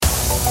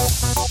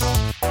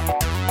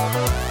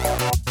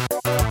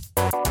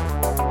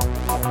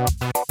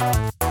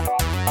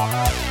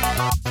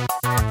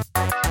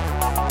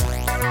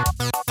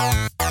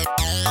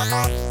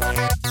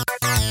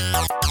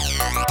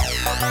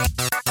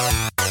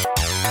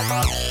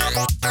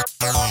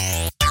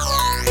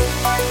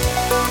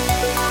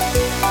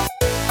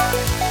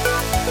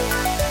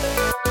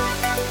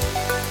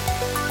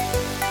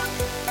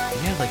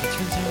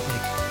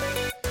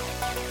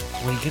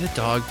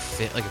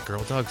like a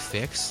girl dog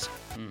fixed,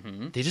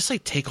 they just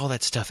like take all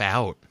that stuff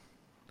out.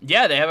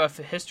 Yeah, they have a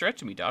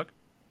hysterectomy, dog.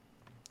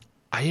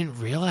 I didn't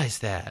realize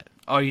that.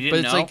 Oh, you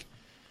didn't know? Like,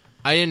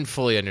 I didn't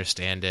fully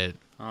understand it.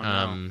 Oh,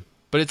 no.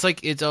 But it's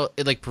like it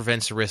like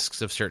prevents the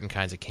risks of certain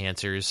kinds of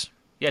cancers.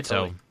 Yeah,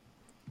 totally.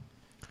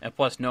 And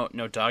plus, no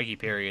doggy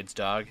periods,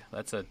 dog.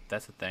 That's a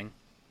thing.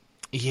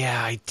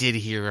 Yeah, I did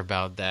hear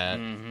about that.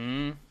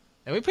 Mm-hmm.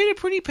 And we paid a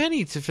pretty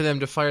penny for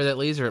them to fire that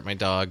laser at my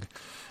dog.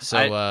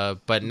 So,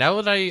 but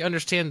now that I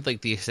understand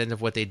like the extent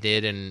of what they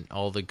did and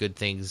all the good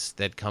things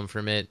that come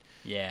from it,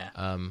 yeah,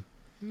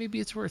 maybe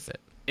it's worth it.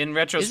 In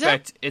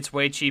retrospect, it's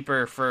way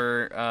cheaper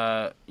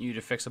for you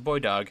to fix a boy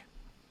dog.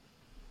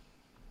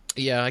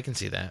 Yeah, I can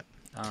see that.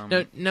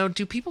 Now,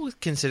 do people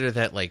consider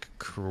that like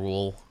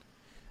cruel?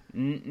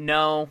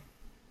 No,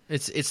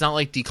 it's not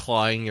like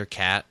declawing your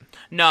cat.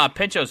 Nah,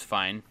 Pincho's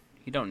fine.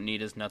 You don't need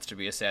his nuts to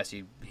be a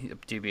sassy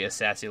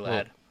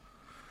lad.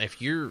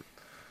 Well,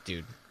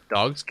 dude,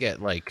 dogs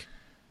get like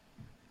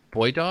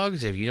boy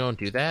dogs. If you don't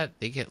do that,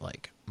 they get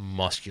like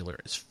muscular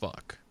as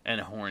fuck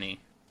and horny.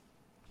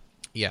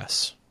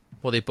 Yes.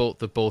 Well,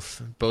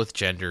 both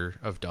gender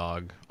of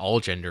dog, all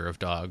gender of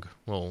dog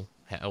will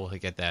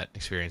get that,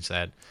 experience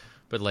that.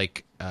 But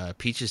like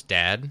Peach's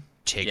dad,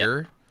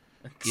 Tigger,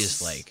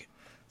 is like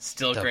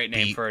still a great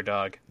name for a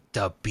dog.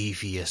 The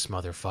beefiest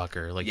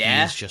motherfucker. Like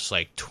he's just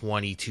like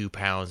 22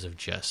 pounds of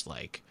just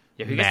like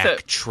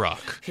Mack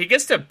truck. He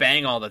gets to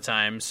bang all the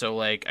time, so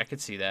like I could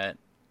see that.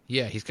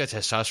 Yeah, he's got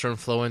testosterone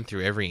flowing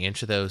through every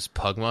inch of those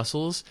pug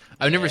muscles.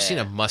 I've never seen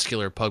a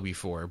muscular pug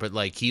before, but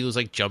like he was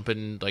like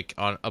jumping like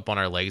up on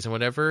our legs and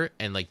whatever,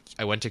 and like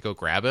I went to go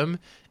grab him,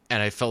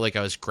 and I felt like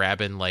I was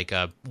grabbing like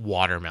a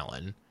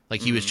watermelon.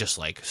 Like he was just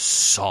like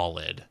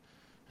solid.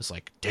 It's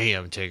like,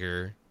 damn,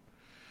 Tigger.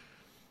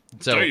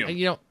 So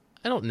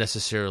I don't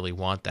necessarily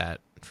want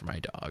that for my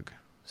dog.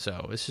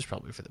 So this is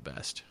probably for the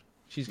best.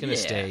 She's gonna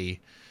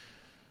stay,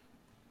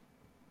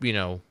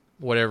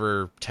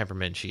 whatever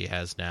temperament she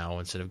has now,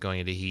 instead of going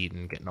into heat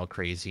and getting all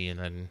crazy and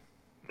then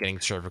getting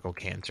cervical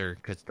cancer,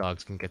 because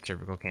dogs can get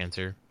cervical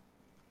cancer.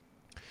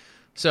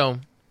 So,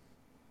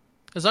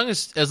 as long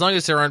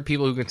as there aren't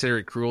people who consider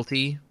it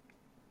cruelty,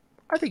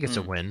 I think it's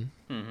a win.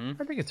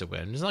 Mm-hmm. I think it's a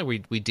win. As long as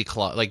we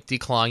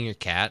declawing your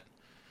cat,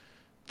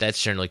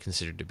 that's generally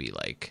considered to be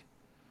like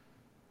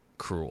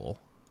cruel,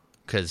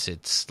 because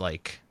it's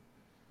like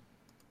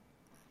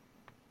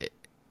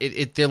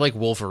they're like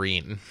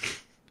Wolverine.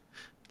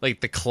 Like,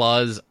 the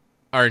claws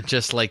aren't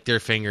just, like, their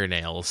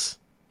fingernails.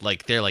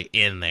 Like, they're, like,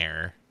 in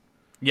there.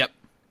 Yep.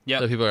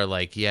 So people are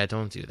like, yeah,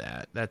 don't do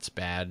that. That's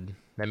bad.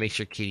 That makes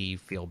your kitty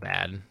feel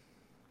bad.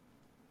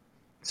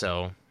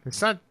 So,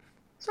 as long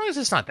as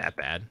it's not that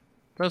bad.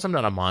 As long as I'm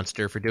not a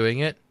monster for doing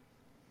it,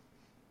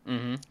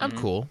 I'm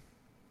cool. All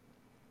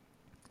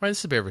right,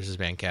 this is Bear vs.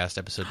 Mancast,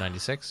 episode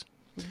 96.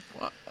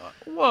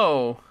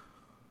 Whoa.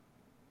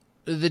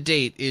 The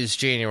date is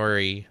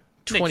January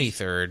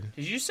 23rd.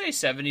 Did you say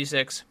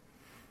 76?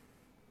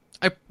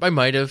 I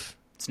might have.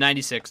 It's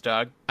 96,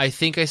 dog. I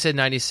think I said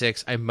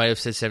 96. I might have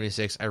said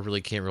 76. I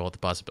really can't rule out the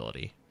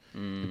possibility.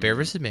 The Bear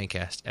vs.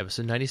 Mancast,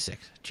 episode 96,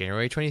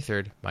 January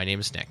 23rd. My name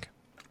is Nick.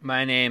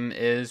 My name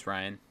is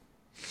Ryan.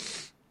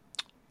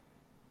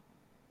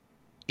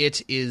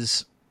 It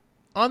is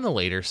on the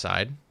later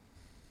side.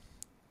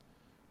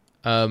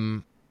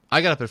 I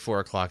got up at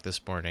 4 o'clock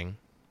this morning,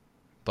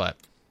 but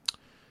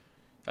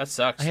that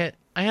sucks.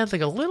 I had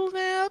like a little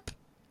nap,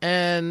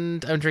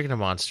 and I'm drinking a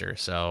Monster,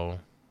 so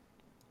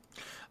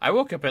I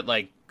woke up at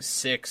like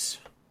 6.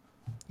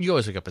 You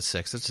always wake up at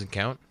 6. That doesn't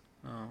count.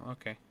 Oh,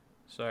 okay.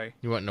 Sorry.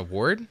 You want an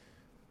award?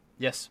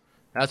 Yes.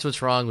 That's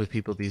what's wrong with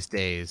people these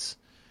days.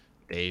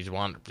 They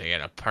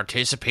get a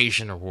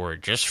participation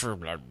award just for...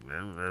 Ryan,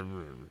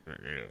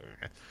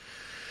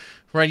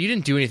 you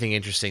didn't do anything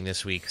interesting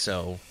this week,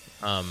 so...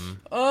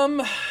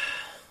 What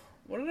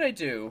did I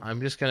do? I'm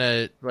just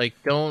gonna, like,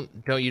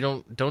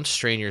 don't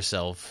strain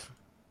yourself,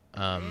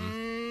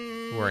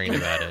 worrying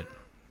about it.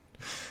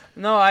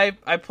 No, I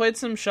played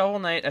some Shovel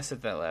Knight. I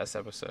said that last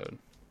episode.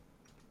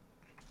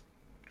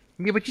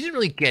 Yeah, but you didn't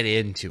really get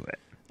into it.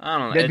 I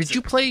don't know. Now, did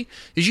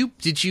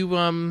you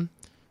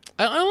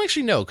I don't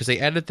actually know, because they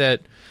added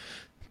that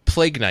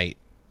Plague Knight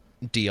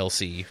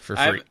DLC for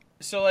free.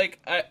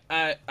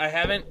 I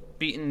haven't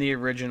beaten the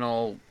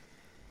original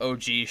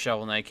OG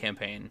Shovel Knight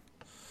campaign.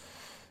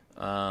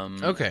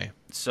 Okay.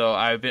 So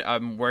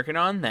I'm working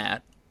on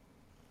that.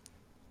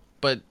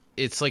 But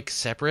it's like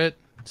separate.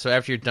 So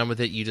after you're done with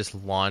it, you just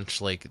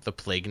launch like the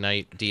Plague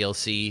Knight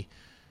DLC.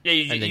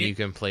 Yeah, and then you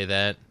can play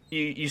that.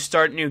 You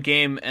start a new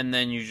game, and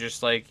then you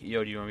just like,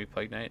 yo, do you want to be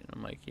Plague Knight? And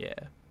I'm like, yeah,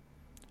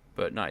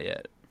 but not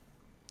yet.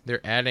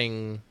 They're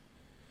adding.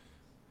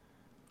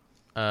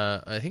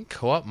 I think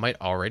co-op might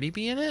already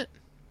be in it.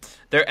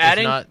 They're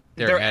adding.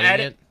 They're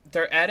adding it.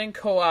 They're adding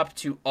co-op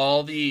to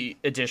all the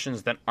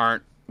editions that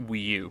aren't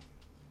Wii U.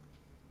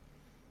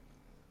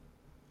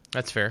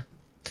 That's fair.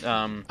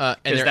 And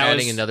they're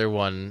adding another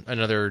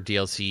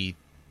DLC,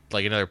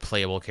 like another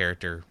playable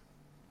character.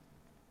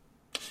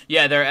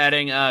 Yeah, they're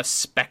adding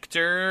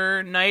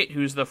Spectre Knight,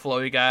 who's the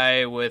flowy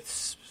guy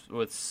with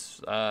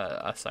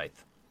a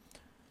scythe.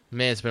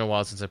 Man, it's been a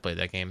while since I played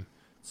that game.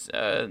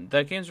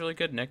 That game's really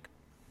good, Nick.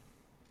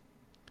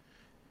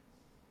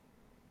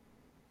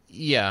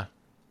 Yeah.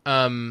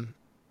 I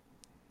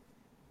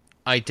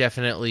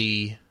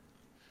definitely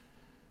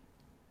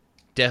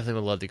would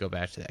love to go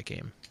back to that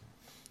game.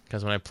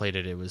 Because when I played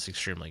it, it was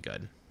extremely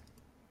good.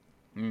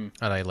 And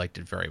I liked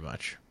it very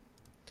much.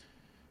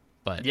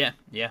 But Yeah.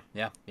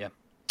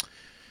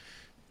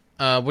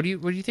 what do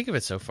you think of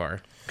it so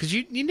far? Because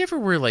you never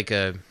were like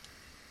a...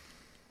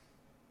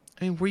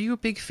 I mean, were you a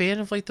big fan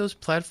of like those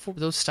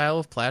style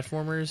of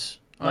platformers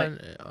on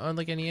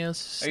like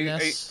NES?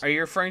 Are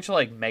you referring to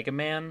like Mega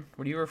Man?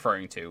 What are you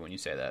referring to when you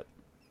say that?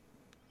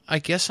 I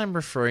guess I'm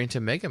referring to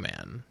Mega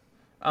Man.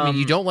 I mean,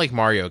 you don't like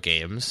Mario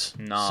games.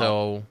 No,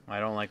 so I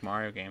don't like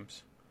Mario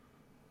games.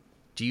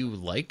 Do you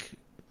like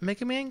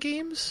Mega Man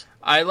games?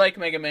 I like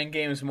Mega Man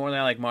games more than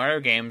I like Mario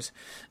games.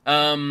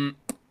 I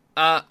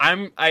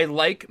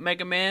like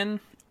Mega Man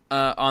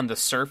on the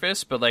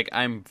surface, but like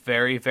I'm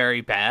very,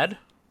 very bad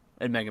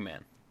at Mega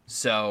Man.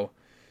 So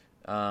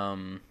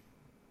I'll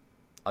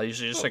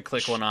usually just like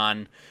click one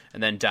on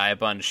and then die a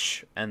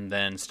bunch and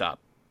then stop.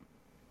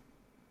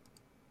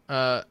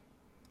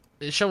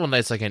 Shovel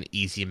Knight's like an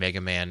easy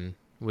Mega Man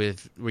where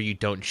you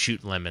don't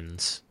shoot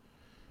lemons.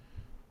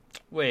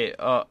 Wait,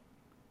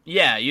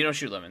 yeah, you don't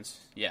shoot lemons.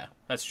 Yeah,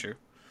 that's true.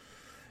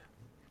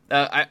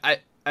 I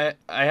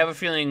have a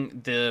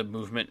feeling the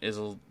movement is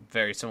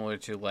very similar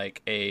to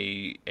like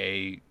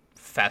a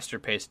faster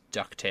paced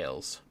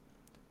DuckTales.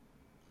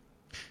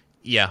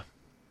 Yeah.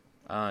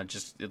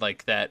 Just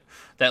like that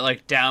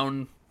like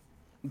down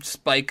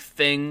spike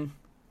thing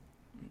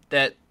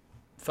that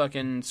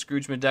fucking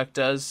Scrooge McDuck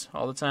does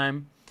all the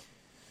time.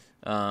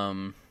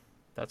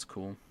 That's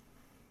cool.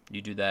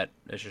 You do that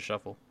as your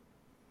shuffle.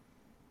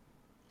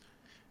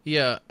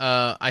 Yeah,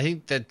 I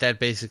think that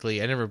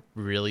basically I never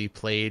really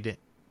played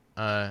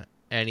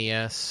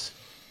NES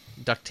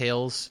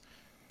DuckTales,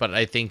 but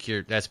I think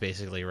that's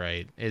basically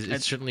right.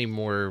 It's certainly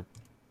more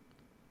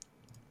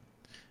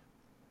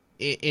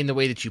in the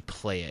way that you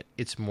play it.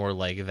 It's more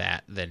like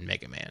that than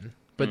Mega Man.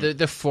 But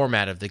the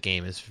format of the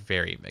game is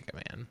very Mega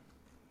Man.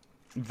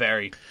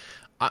 Very.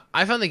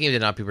 I found the game to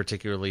not be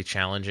particularly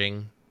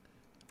challenging.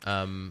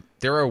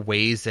 There are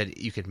ways that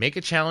you could make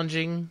it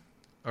challenging,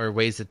 or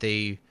ways that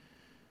they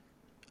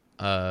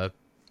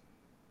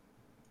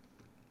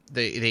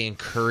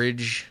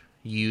encourage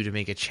you to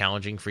make it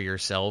challenging for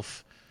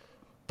yourself,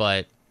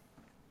 but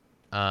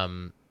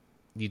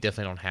you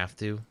definitely don't have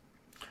to.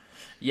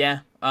 Yeah.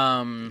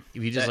 If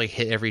you just like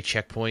hit every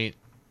checkpoint,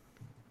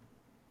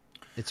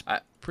 it's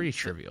pretty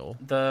trivial.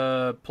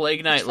 The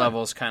Plague Knight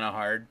level is kind of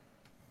hard.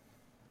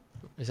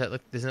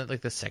 Isn't that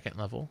like the second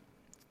level?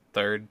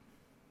 Third.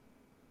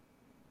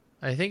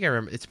 I think I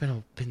remember. It's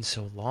been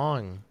so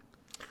long.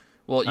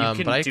 Well, you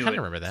can but I do kind it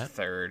of remember that.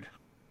 Third.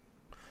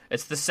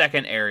 It's the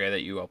second area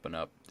that you open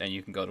up, and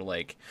you can go to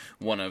like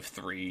one of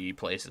 3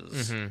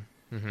 places.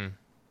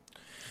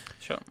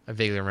 Sure. I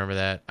vaguely remember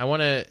that. I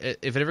want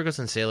to. If it ever goes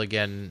on sale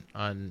again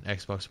on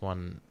Xbox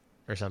One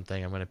or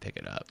something, I'm going to pick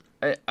it up.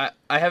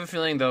 I have a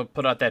feeling they'll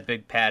put out that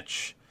big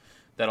patch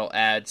that'll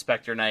add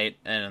Spectre Knight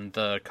and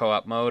the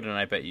co-op mode, and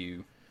I bet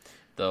you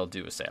they'll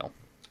do a sale.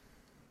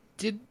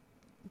 Did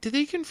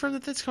they confirm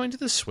that that's going to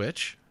the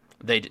Switch?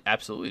 They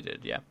absolutely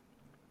did, yeah.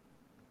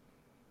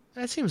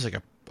 That seems like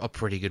a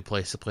pretty good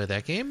place to play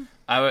that game.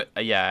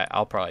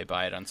 I'll probably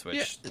buy it on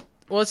Switch. Yeah.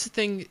 Well, it's the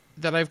thing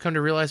that I've come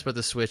to realize about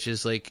the Switch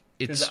is like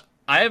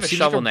I have a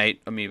Shovel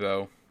Knight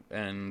amiibo,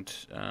 and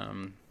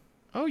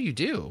oh, you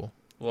do?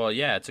 Well,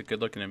 yeah, it's a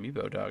good-looking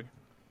amiibo, dog.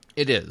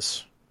 It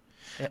is.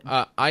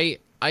 I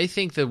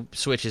think the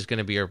Switch is going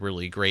to be a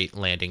really great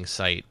landing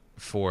site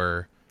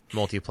for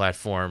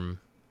multi-platform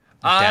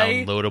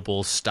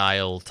downloadable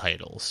style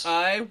titles.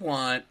 I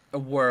want a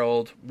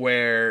world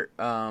where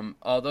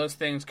all those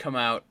things come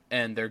out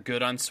and they're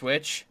good on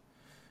Switch,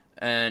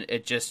 and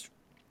it just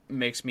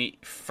makes me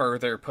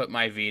further put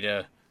my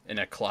Vita in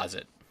a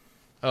closet.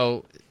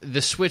 Oh,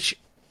 the Switch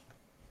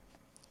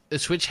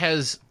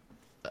has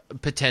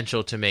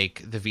potential to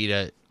make the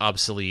Vita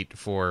obsolete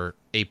for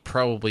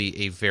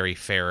probably a very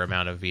fair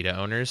amount of Vita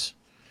owners.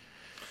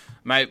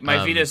 My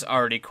Vita's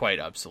already quite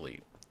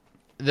obsolete.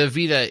 The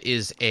Vita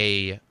is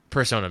a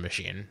Persona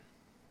machine.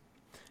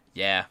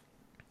 Yeah.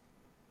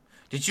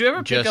 Did you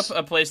ever pick up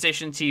a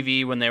PlayStation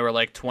TV when they were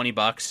like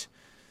 $20?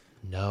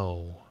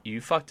 No.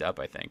 You fucked up,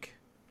 I think.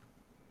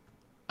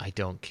 I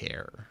don't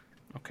care.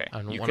 Okay.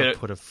 I don't want to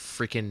put a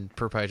freaking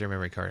proprietary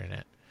memory card in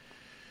it.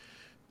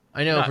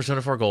 I know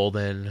Persona 4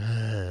 Golden.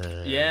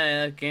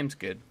 Yeah, that game's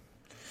good.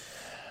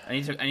 I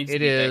need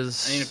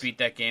to beat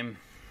that game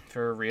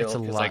for real,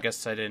 because I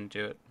guess I didn't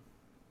do it.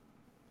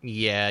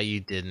 Yeah,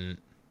 you didn't.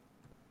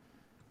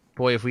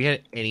 Boy, if we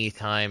had any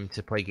time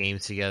to play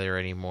games together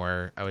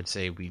anymore, I would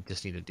say we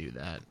just need to do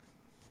that.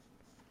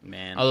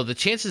 Man. Although the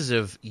chances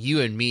of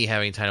you and me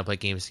having time to play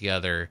games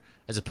together,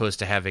 as opposed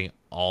to having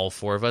all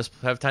 4 of us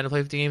have time to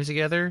play games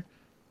together,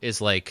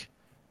 is like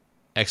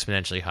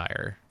exponentially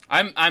higher.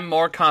 I'm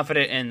more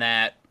confident in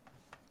that.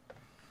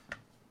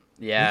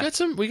 Yeah,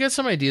 we got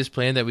some ideas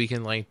planned that we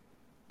can like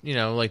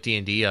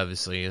D&D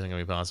obviously isn't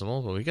gonna be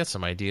possible, but we got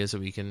some ideas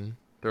that we can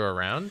throw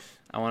around.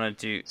 I want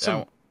to do.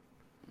 So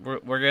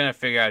we're gonna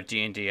figure out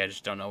D&D. I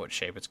just don't know what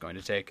shape it's going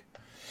to take.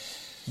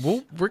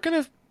 Well, we're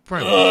gonna.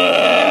 Like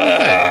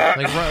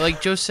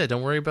Joe said,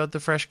 don't worry about the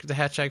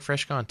hashtag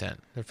fresh content.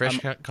 The fresh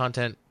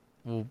content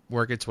will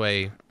work its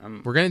way.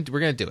 We're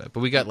gonna do it,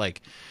 but we got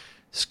like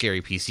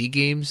scary PC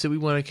games that we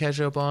want to catch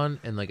up on,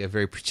 and like a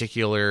very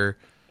particular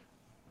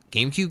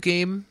GameCube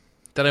game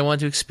that I want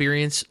to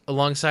experience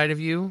alongside of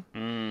you.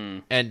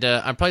 And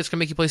I'm probably just gonna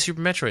make you play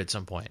Super Metroid at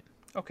some point.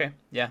 Okay,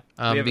 yeah.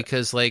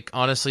 Because like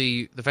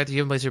honestly, the fact that you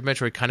haven't played Super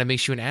Metroid kind of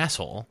makes you an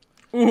asshole.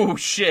 Ooh,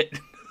 shit.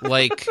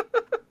 Like.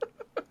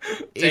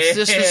 It's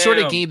just the sort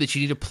of game that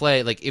you need to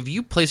play. Like, if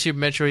you play Super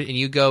Metroid and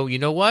you go, you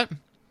know what?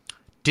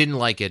 Didn't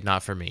like it,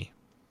 not for me.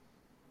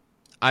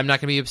 I'm not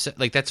going to be upset.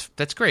 Like,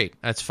 that's great.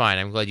 That's fine.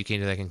 I'm glad you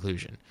came to that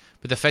conclusion.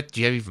 But the fact that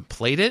you haven't even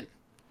played it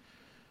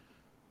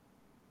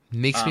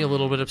makes me a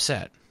little bit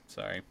upset.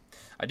 Sorry.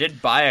 I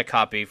did buy a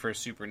copy for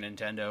Super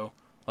Nintendo,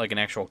 like an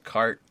actual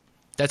cart.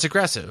 That's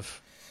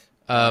aggressive.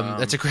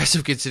 That's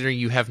aggressive considering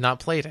you have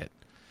not played it.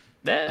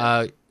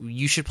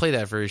 You should play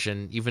that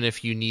version, even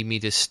if you need me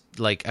to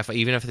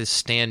even if I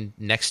stand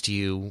next to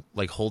you,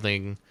 like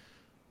holding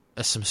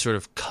some sort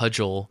of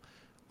cudgel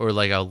or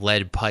like a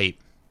lead pipe,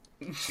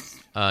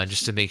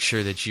 just to make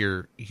sure that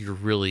you're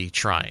really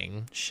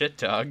trying. Shit,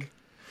 dog.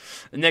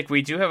 Nick,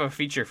 we do have a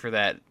feature for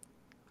that.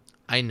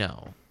 I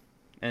know,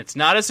 and it's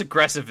not as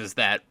aggressive as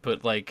that,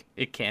 but like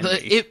it can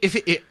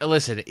be.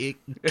 Listen, it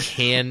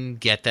can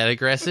get that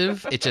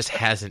aggressive. It just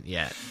hasn't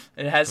yet.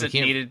 It hasn't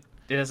needed.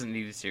 It doesn't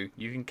need to.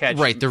 You can catch.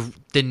 Right.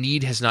 The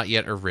need has not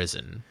yet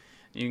arisen.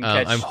 You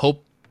can catch.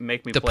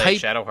 Make me play pipe,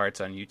 Shadow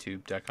Hearts on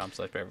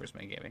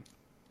YouTube.com/BeversMakeGaming.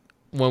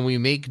 When we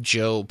make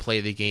Joe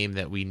play the game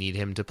that we need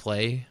him to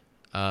play,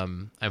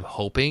 I'm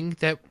hoping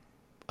that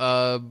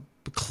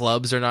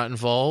clubs are not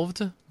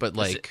involved. But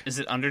like, is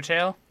it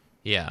Undertale?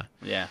 Yeah.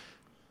 Yeah.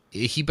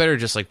 He better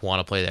just like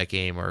want to play that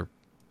game, or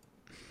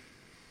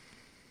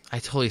I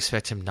totally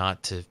expect him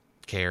not to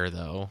care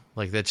though.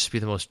 Like that'd just be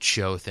the most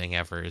Joe thing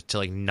ever to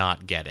like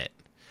not get it.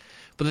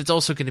 But it's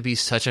also going to be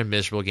such a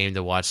miserable game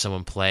to watch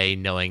someone play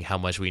knowing how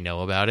much we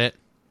know about it.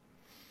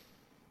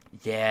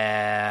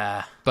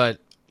 Yeah. But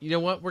you know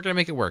what? We're going to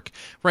make it work.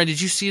 Ryan, did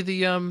you see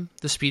the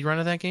speed run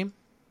of that game?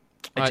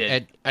 I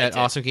did. At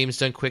Awesome Games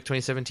Done Quick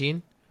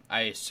 2017?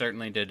 I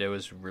certainly did. It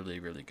was really,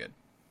 really good.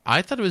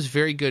 I thought it was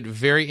very good.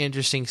 Very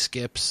interesting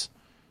skips.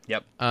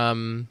 Yep.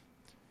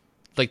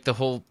 Like the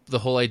whole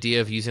idea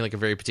of using like a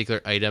very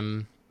particular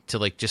item to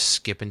like just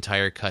skip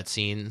entire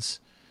cutscenes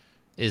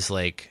is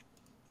like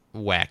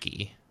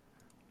wacky.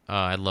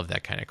 I love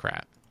that kind of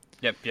crap.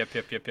 Yep.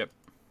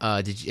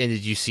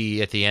 Did you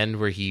see at the end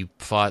where he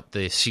fought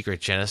the secret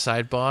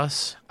genocide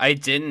boss? I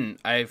didn't.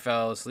 I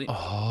fell asleep.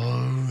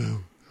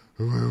 Oh.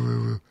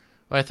 Well,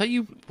 I thought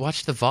you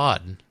watched the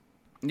VOD.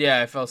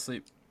 Yeah, I fell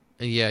asleep.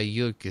 Yeah,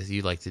 you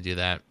like to do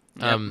that.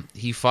 Yep.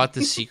 He fought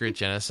the secret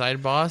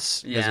genocide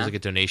boss because it was like a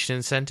donation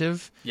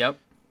incentive. Yep.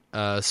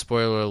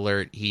 Spoiler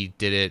alert, he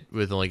did it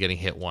with only getting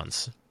hit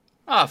once.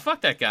 Ah,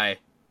 fuck that guy.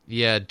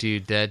 Yeah,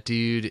 dude, that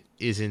dude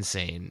is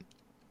insane.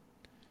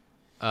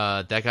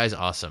 That guy's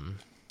awesome.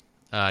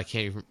 I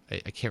can't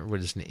remember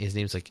what his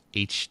name's like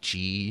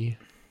HGM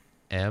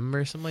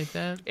or something like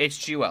that.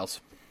 H.G.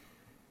 Wells.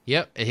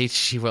 Yep,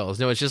 H.G. Wells.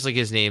 No, it's just like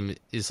his name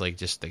is like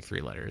just like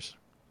 3 letters.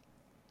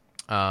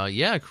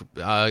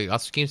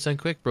 Awesome Games Done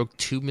Quick broke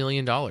 $2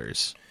 million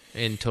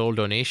in total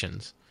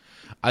donations.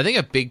 I think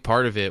a big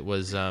part of it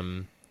was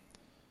the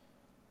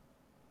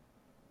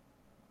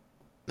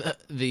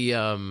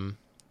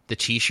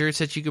T-shirts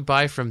that you could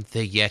buy from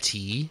the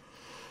Yeti.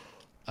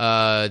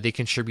 They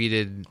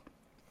contributed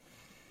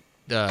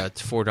to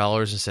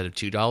 $4 instead of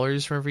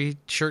 $2 for every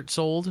shirt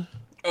sold.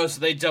 Oh,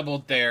 so they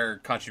doubled their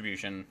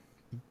contribution.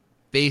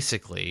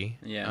 Basically.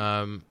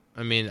 Yeah.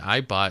 I mean,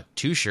 I bought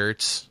 2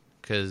 shirts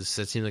because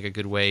that seemed like a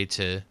good way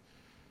to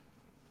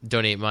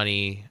donate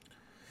money,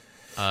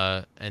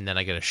 and then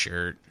I get a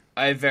shirt.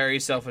 I very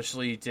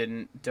selfishly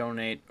didn't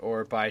donate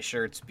or buy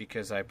shirts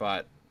because I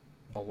bought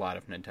a lot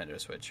of Nintendo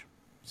Switch.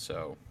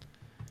 So,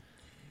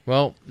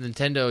 well,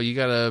 Nintendo, you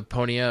gotta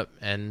pony up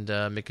and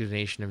make a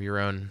donation of your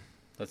own.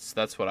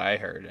 That's what I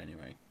heard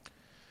anyway.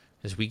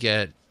 Because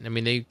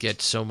they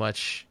get so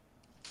much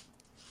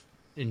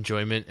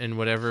enjoyment and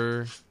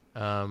whatever.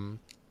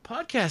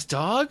 Podcast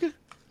dog.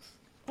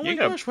 Oh my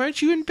gosh, why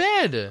aren't you in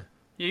bed?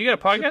 You got a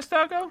podcast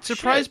doggo?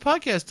 Surprise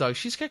podcast dog.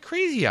 She's got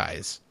crazy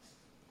eyes.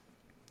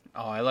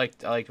 Oh, I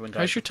liked when dogs.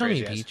 How's your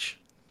tummy, Peach?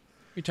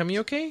 Your tummy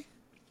okay?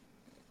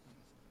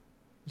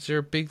 Is there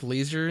a big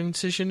laser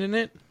incision in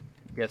it?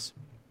 Yes.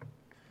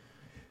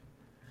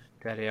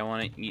 Daddy, I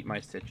want to eat my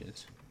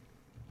stitches.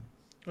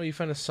 Oh, you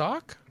found a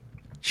sock?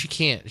 She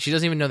can't. She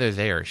doesn't even know they're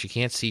there. She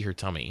can't see her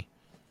tummy.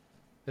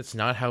 That's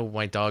not how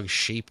my dog's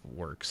shape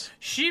works.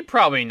 She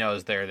probably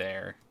knows they're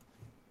there.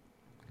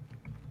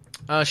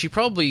 She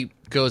probably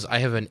goes, I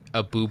have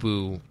a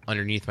boo-boo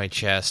underneath my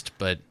chest,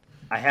 but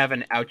I have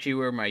an ouchie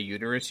where my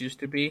uterus used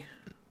to be.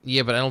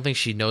 Yeah, but I don't think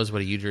she knows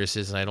what a uterus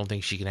is, and I don't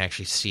think she can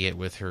actually see it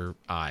with her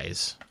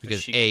eyes.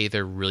 Because, A,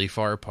 they're really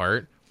far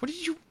apart. What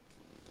did you...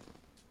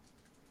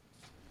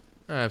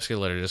 I'm just going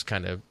to let her just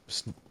kind of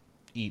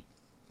eat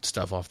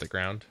stuff off the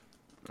ground.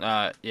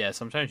 Yeah,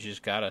 sometimes you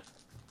just gotta.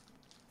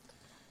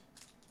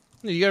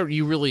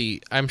 You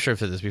really... I'm sure I've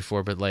said this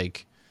before, but,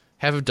 like,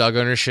 half of dog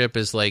ownership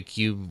is, like,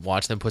 you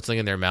watch them put something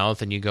in their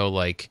mouth, and you go,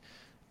 like,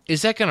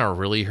 is that going to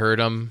really hurt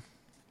them?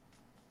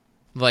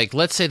 Like,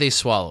 let's say they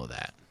swallow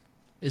that.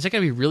 Is that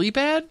going to be really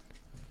bad?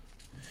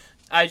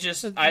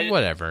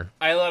 Whatever.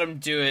 I let them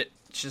do it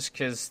just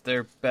because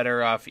they're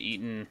better off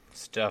eating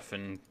stuff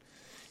and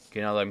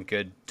getting all them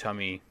good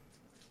tummy.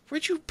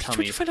 Where'd you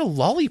find a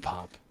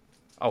lollipop?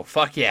 Oh,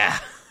 fuck yeah.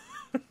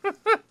 I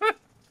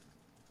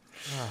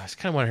just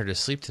kind of want her to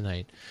sleep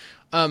tonight.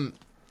 Yeah,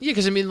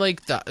 because, I mean,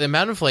 like, the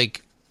amount of,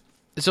 like...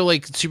 So,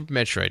 like, Super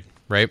Metroid,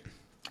 right?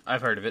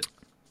 I've heard of it.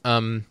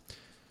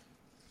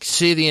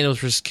 Save the animals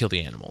versus kill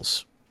the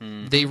animals.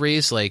 Mm-hmm. They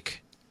raised,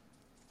 like,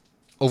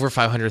 over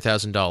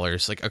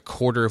 $500,000. Like, a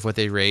quarter of what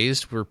they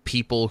raised were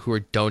people who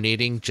were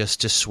donating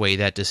just to sway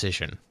that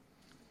decision.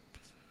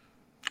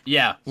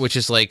 Yeah. Which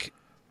is like,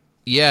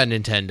 yeah,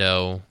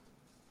 Nintendo,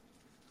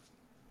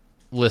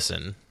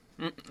 listen.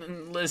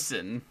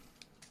 Listen.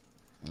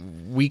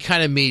 We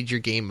kind of made your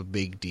game a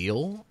big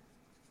deal,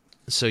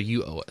 so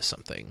you owe us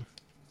something.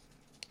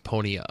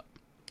 Pony up.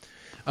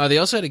 They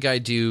also had a guy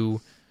do...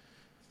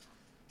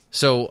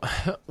 So,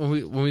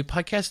 when we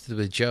podcasted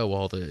with Joe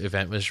while the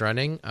event was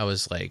running, I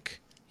was like,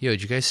 yo,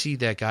 did you guys see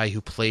that guy who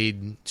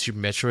played Super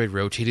Metroid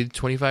rotated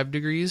 25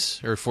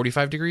 degrees, or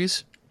 45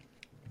 degrees?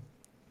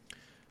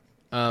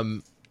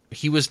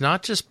 He was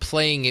not just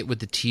playing it with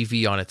the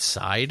TV on its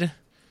side.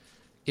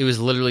 It was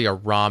literally a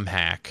ROM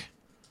hack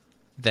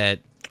that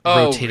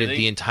rotated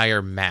the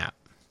entire map.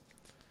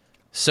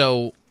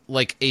 So,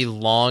 like, a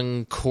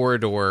long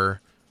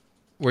corridor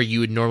where you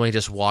would normally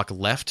just walk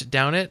left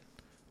down it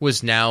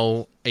was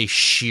now a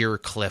sheer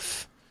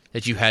cliff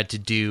that you had to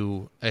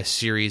do a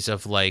series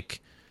of,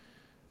 like,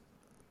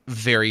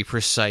 very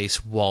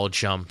precise wall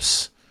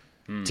jumps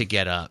to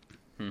get up.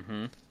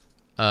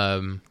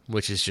 Mm-hmm.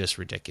 Which is just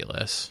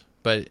ridiculous.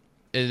 But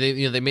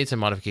they made some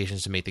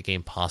modifications to make the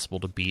game possible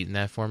to beat in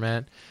that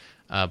format.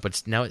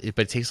 But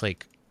it takes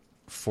like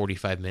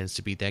 45 minutes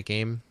to beat that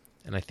game,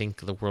 and I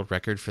think the world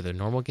record for the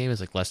normal game is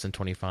like less than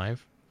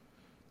 25,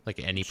 like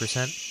any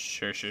percent.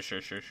 Sure.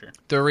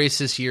 The race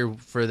this year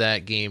for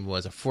that game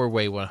was a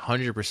 4-way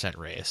 100%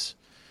 race.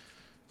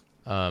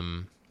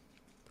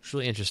 It's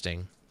really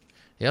interesting.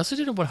 They also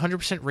did a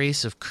 100%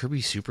 race of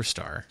Kirby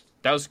Superstar.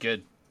 That was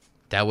good.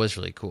 That was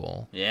really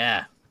cool.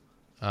 Yeah.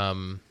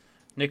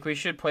 Nick, we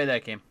should play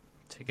that game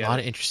together. A lot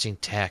of interesting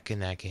tech in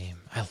that game.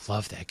 I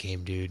love that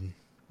game, dude.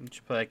 We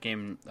should play that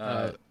game.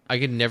 I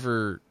could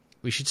never...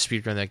 We should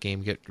speedrun that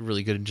game, get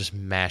really good at just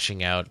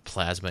mashing out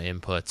plasma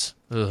inputs.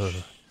 Ugh.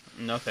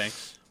 No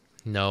thanks.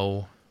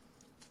 No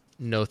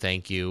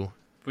thank you.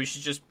 We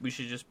should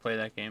just play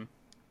that game.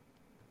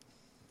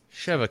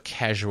 Should have a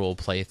casual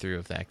playthrough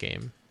of that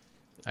game.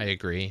 I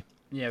agree.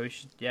 Yeah, we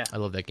should. Yeah, I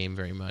love that game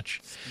very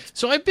much.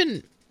 So I've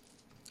been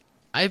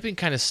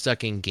kind of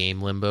stuck in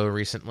game limbo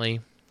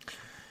recently.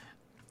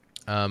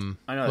 I know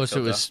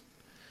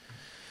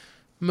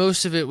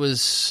most of it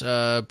was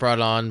brought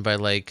on by,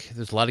 like,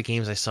 there's a lot of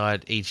games I saw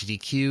at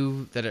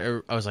HDQ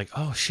that I was like,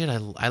 oh shit,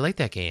 I like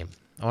that game.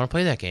 I want to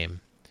play that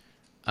game.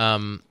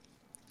 And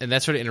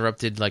that sort of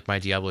interrupted, like, my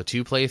Diablo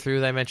 2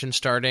 playthrough that I mentioned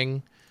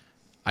starting.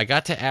 I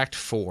got to Act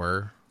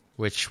 4,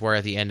 where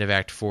at the end of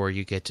Act 4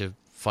 you get to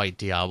fight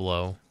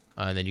Diablo,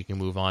 and then you can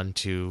move on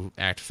to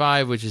Act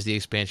 5, which is the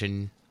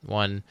expansion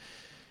one,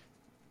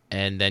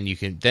 and then the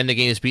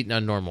game is beaten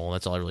on normal.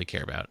 That's all I really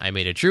care about. I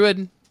made a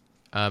druid.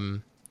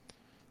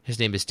 His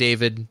name is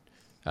David.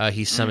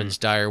 He summons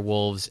dire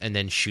wolves and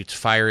then shoots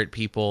fire at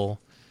people,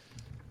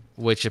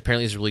 which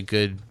apparently is a really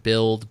good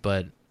build,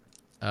 but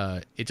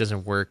it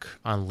doesn't work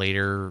on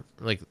later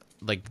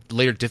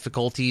later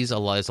difficulties.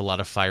 There's a lot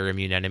of fire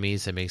immune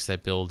enemies that makes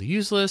that build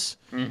useless.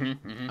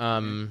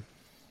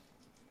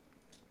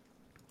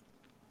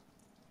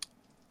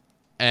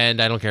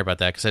 And I don't care about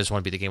that because I just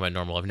want to beat the game on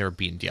normal. I've never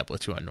beaten Diablo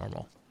 2 on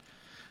normal.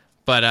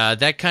 But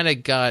that kind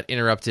of got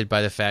interrupted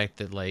by the fact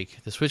that,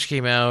 like, the Switch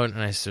came out,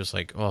 and I was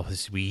like, oh,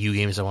 this Wii U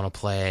games I want to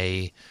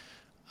play.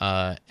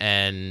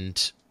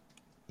 And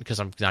because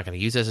I'm not going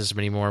to use that system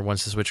anymore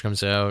once the Switch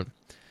comes out.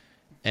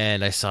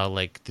 And I saw,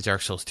 like, the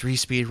Dark Souls 3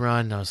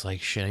 speedrun, and I was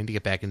like, shit, I need to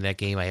get back into that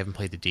game. I haven't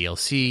played the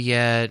DLC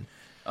yet.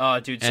 Oh,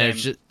 dude,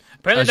 same.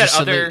 Apparently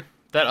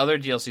that other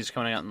DLC is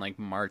coming out in, like,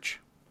 March.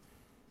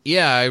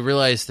 Yeah, I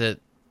realized that,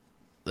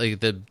 like,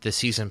 the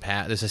season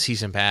pass, there's a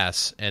season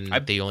pass, and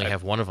they only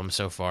have one of them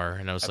so far,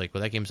 and I was like,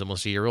 well, that game's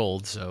almost a year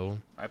old, so...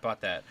 I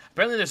bought that.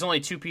 Apparently there's only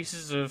 2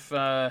 pieces of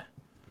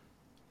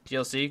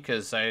DLC,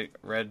 because I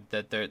read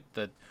that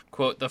the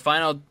quote, the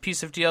final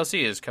piece of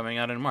DLC is coming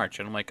out in March,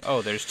 and I'm like,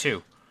 oh, there's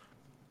 2.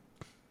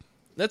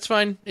 That's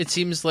fine. It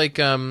seems like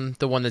the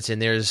one that's in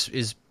there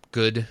is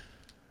good.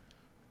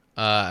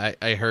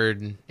 I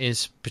heard in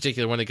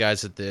particular one of the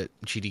guys at the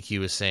GDQ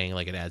was saying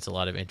like it adds a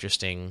lot of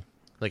interesting,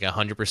 like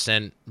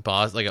 100%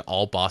 boss, like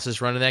all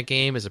bosses run in that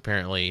game is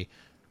apparently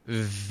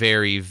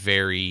very,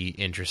 very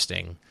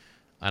interesting.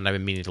 And I've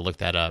been meaning to look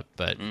that up,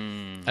 but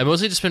I've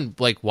mostly just been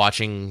like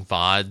watching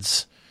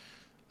VODs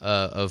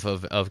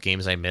of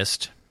games I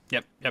missed.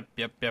 Yep.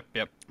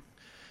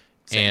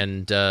 Same.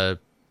 And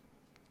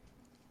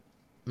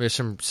there's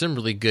some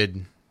really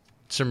good,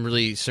 some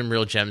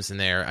real gems in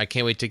there. I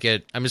can't wait to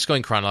get. I'm just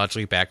going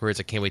chronologically backwards.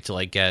 I can't wait to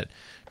like get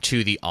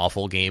to the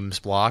awful games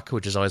block,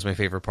 which is always my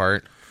favorite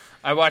part.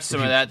 I watched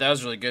some of that. That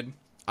was really good.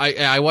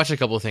 I watched a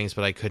couple of things,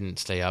 but I couldn't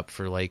stay up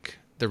for like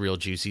the real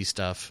juicy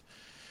stuff.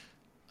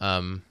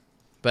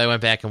 But I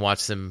went back and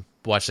watched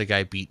the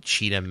guy beat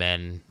Cheetah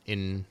Men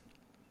in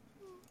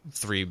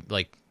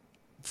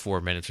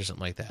 4 minutes or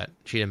something like that.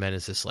 Cheetah Men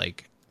is this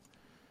like.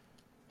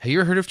 Have you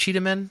ever heard of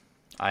Cheetah Men?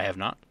 I have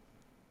not.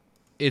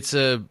 It's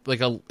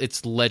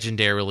it's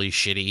legendarily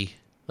shitty.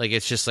 Like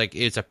it's just like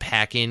it's a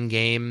pack-in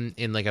game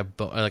in like a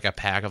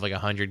pack of like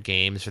 100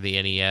 games for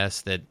the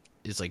NES that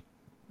is like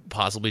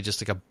possibly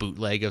just like a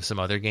bootleg of some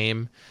other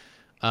game.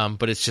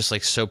 But it's just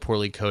like so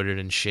poorly coded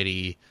and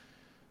shitty.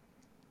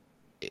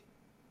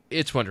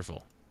 It's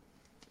wonderful.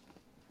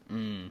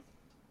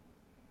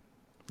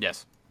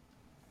 Yes.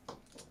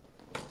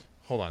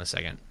 Hold on a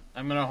second.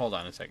 I'm gonna hold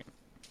on a second.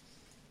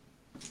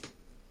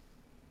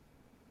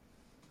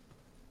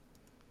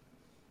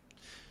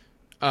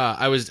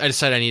 I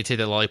decided I need to take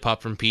that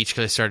lollipop from Peach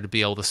because I started to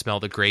be able to smell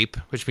the grape,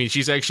 which means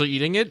she's actually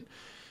eating it.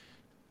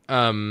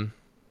 Yeah.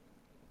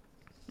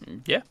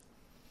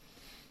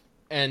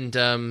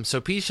 And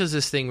so Peach does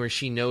this thing where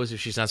she knows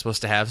if she's not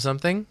supposed to have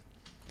something.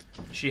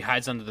 She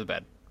hides under the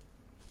bed.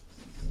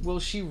 Well,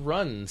 she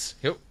runs.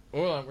 Yep.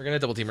 Hold on, we're gonna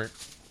double team her.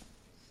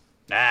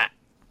 Ah.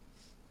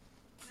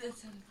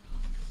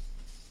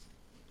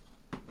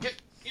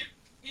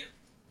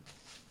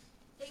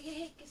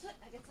 Hey, guess what?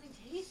 I got something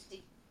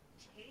tasty.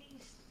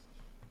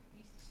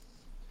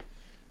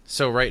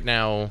 So right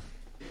now,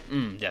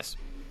 Yes.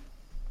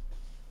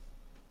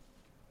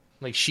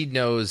 like she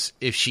knows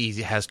if she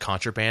has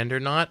contraband or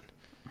not,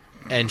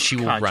 and she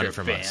will run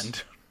from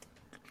us.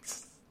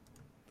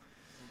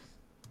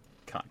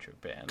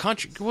 Contraband.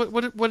 What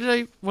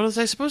was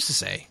I supposed to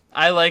say?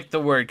 I like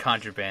the word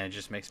contraband. It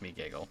just makes me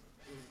giggle.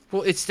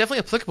 Well, it's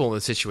definitely applicable in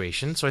the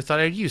situation, so I thought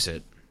I'd use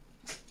it.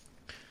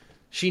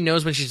 She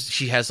knows when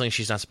she has something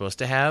she's not supposed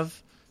to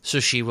have, so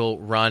she will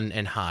run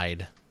and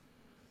hide.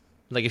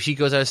 Like if she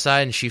goes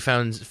outside and she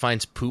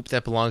finds poop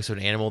that belongs to an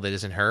animal that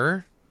isn't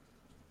her,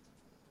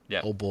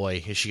 yeah. Oh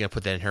boy, is she gonna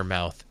put that in her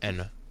mouth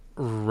and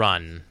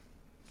run?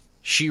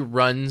 She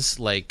runs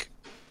like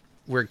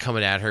we're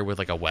coming at her with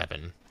like a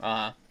weapon.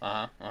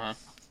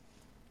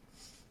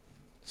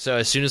 So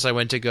as soon as I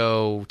went to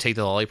go take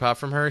the lollipop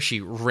from her,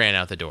 she ran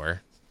out the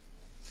door.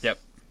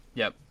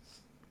 Yep.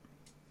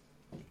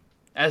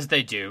 As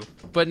they do.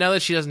 But now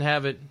that she doesn't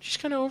have it, she's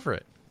kind of over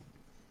it.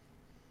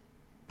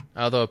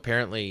 Although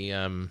apparently,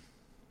 I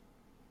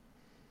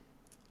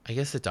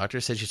guess the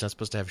doctor said she's not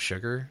supposed to have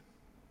sugar.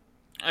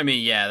 I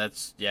mean, yeah.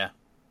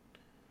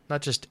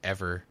 Not just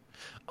ever.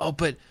 Oh,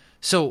 but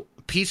so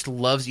Peach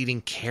loves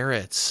eating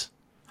carrots.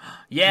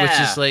 Yeah.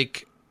 Which is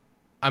like,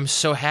 I'm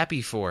so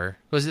happy for her.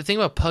 Because the thing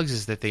about pugs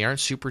is that they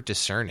aren't super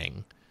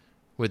discerning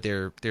with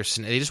their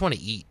they just want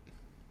to eat.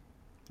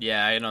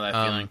 Yeah, I know that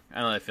feeling.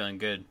 I know that feeling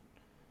good.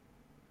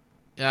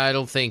 I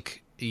don't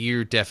think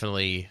you're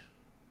definitely...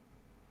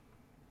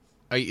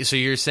 So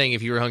you're saying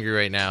if you were hungry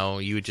right now,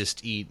 you would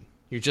just eat...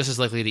 You're just as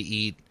likely to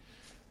eat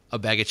a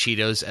bag of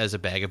Cheetos as a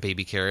bag of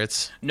baby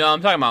carrots? No,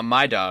 I'm talking about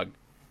my dog.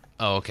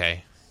 Oh,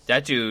 okay.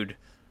 That dude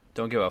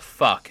don't give a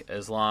fuck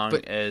as long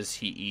as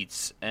he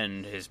eats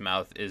and his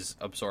mouth is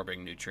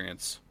absorbing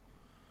nutrients.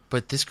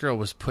 But this girl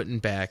was putting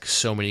back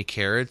so many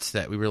carrots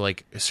that we were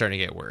like starting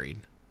to get worried.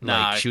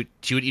 Nah. Like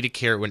she would eat a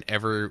carrot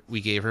whenever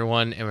we gave her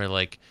one, and we're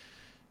like...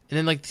 And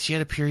then like she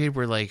had a period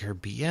where like her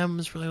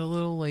BMs were like a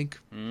little like...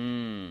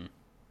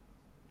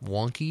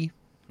 wonky.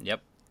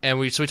 Yep. And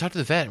we talked to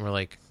the vet and we're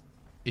like,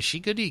 is she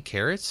good to eat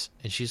carrots?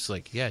 And she's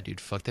like, yeah, dude,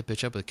 fuck that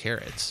bitch up with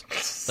carrots.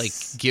 Like,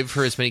 give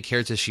her as many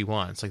carrots as she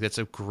wants. Like, that's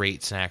a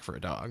great snack for a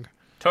dog.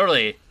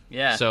 Totally.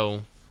 Yeah.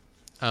 So,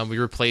 we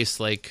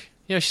replaced like,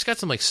 she's got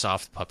some like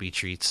soft puppy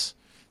treats,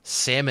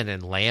 salmon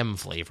and lamb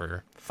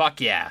flavor. Fuck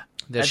yeah.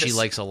 That she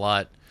likes a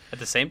lot. At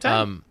the same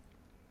time?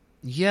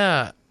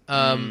 Yeah.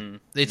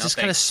 It just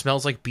kind of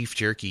smells like beef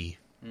jerky.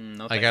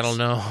 No like, thanks. I don't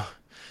know.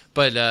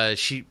 But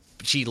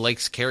she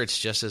likes carrots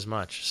just as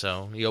much.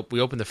 So we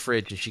open the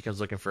fridge and she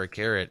comes looking for a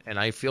carrot, and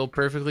I feel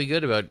perfectly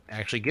good about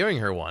actually giving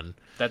her one.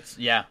 That's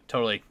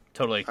totally.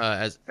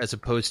 As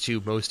opposed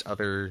to most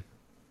other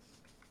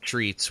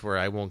treats where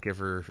I won't give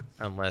her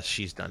unless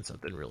she's done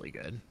something really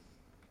good.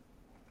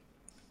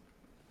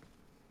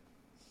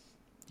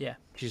 Yeah.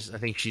 I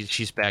think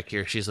she's back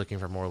here. She's looking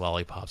for more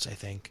lollipops, I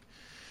think.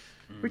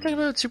 We're talking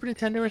about Super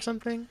Nintendo or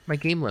something? My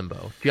game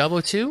limbo.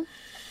 Diablo 2?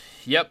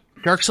 Yep.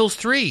 Dark Souls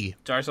 3.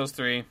 Dark Souls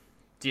 3.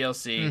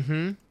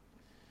 DLC.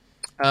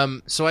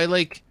 So I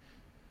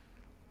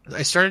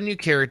started a new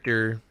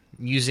character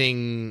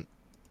using...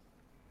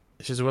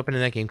 There's a weapon in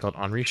that game called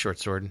Henri's Short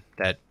Sword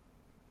that...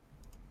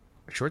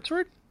 Short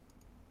Sword?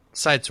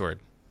 Side Sword.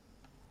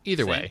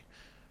 Either way.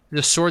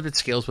 The sword that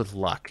scales with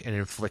luck and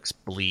inflicts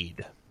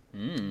bleed.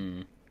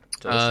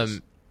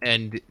 Delicious.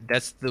 And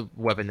that's the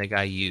weapon that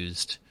guy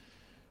used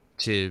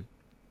to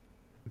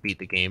beat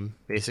the game,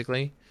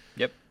 basically.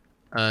 Yep.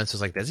 So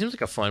it's like, that seems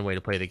like a fun way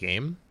to play the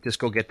game. Just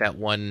go get that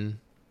one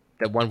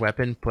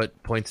weapon,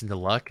 put points into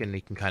luck, and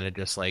you can kind of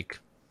just like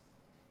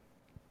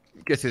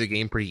get through the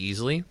game pretty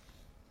easily.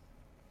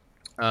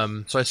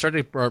 So I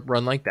started to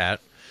run like that.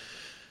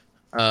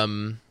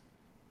 I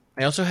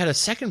also had a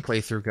second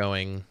playthrough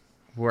going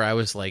where I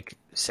was like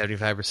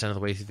 75% of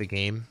the way through the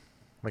game.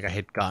 Like I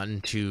had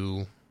gotten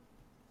to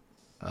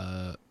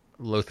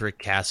Lothric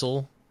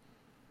Castle.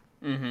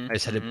 I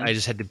just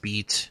had to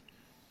beat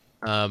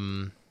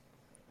the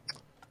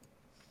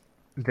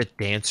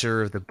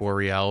Dancer of the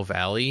Boreal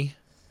Valley,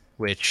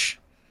 which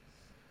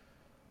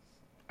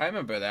I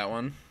remember that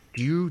one.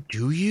 Do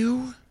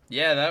you?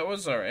 Yeah, that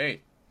was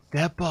alright.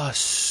 That boss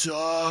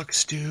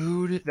sucks,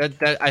 dude.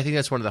 That I think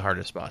that's one of the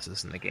hardest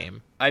bosses in the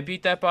game. I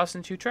beat that boss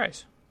in 2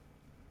 tries.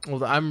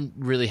 Well, I'm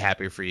really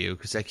happy for you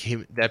because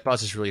that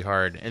boss is really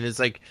hard, and it's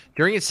like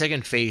during its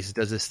second phase, it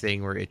does this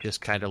thing where it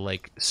just kind of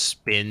like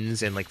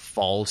spins and like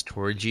falls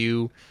towards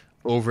you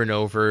over and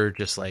over,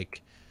 just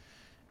like,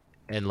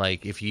 and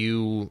like if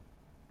you,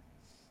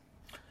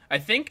 I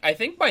think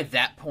by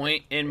that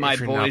point in my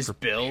boy's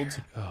build,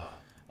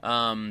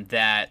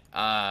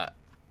 that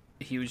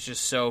he was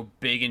just so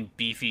big and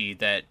beefy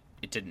that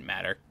it didn't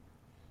matter.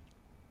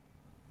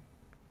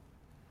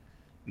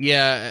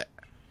 Yeah.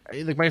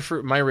 Like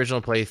my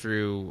original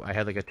playthrough, I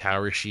had like a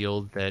tower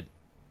shield but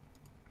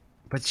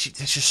there's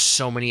just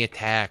so many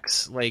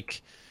attacks.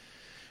 Like,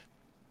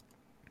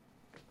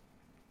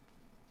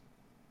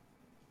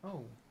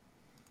 oh,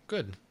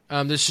 good.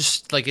 There's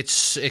just like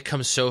it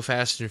comes so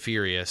fast and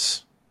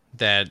furious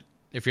that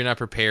if you're not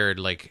prepared,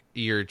 like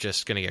you're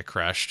just gonna get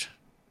crushed.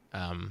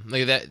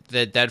 Like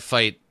that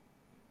fight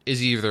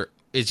is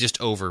just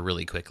over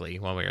really quickly,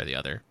 one way or the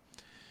other.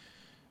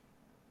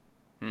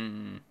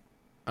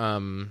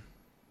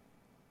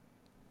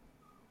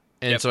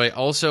 And so I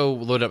also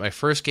loaded up my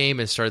first game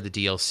and started the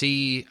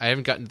DLC. I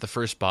haven't gotten to the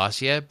first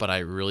boss yet, but I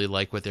really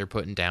like what they're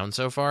putting down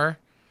so far.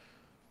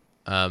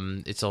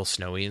 It's all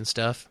snowy and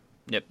stuff.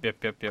 Yep.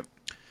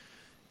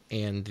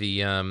 And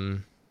they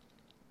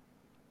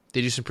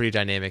do some pretty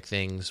dynamic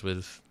things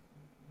with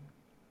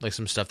like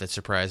some stuff that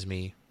surprised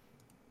me,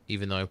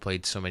 even though I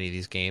played so many of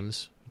these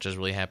games, which I was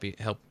really happy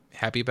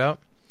about.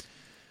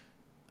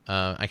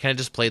 I kind of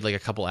just played like a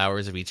couple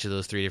hours of each of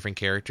those 3 different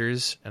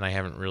characters, and I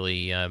haven't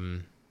really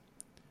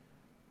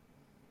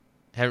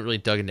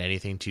dug into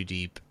anything too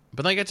deep.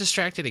 But I got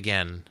distracted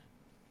again.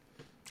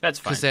 That's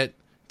fine. Because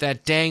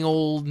that dang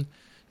old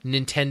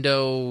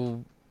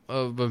Nintendo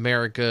of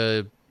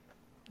America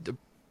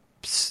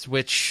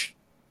Switch,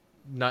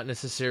 not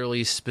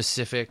necessarily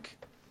specific,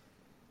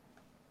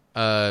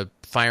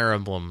 Fire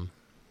Emblem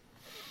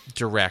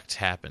Direct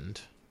happened.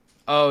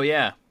 Oh,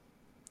 yeah.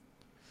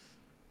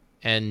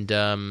 And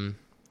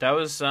that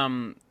was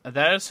that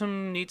has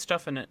some neat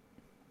stuff in it.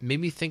 Made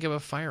me think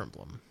about Fire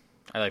Emblem.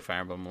 I like Fire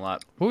Emblem a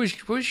lot. What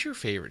was your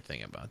favorite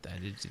thing about that?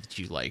 Did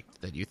you like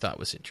that you thought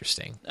was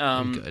interesting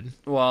and good?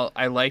 Well,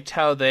 I liked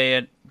how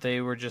they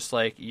were just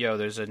like, "Yo,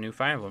 there's a new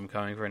Fire Emblem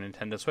coming for a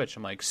Nintendo Switch."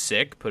 I'm like,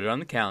 "Sick! Put it on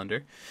the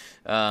calendar."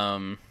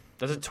 That's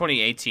a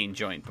 2018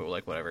 joint, but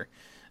like whatever.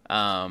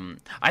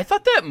 I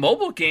thought that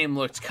mobile game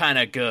looked kind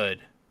of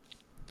good.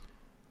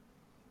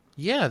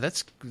 Yeah,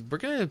 we're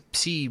gonna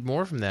see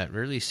more from that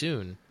really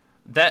soon.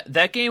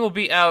 That game will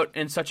be out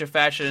in such a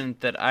fashion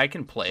that I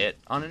can play it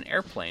on an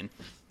airplane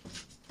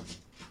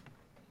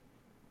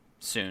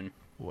soon.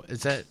 What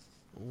does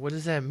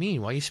that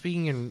mean? Why are you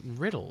speaking in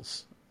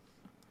riddles?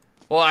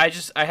 Well, I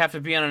have to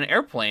be on an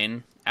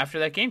airplane after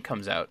that game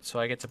comes out, so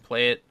I get to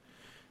play it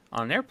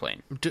on an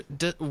airplane.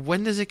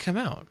 When does it come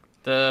out?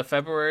 The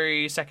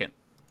February 2nd.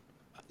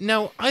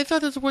 No, I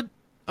thought that's on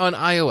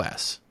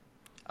iOS.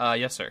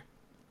 Yes, sir.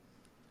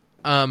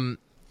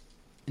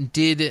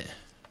 Did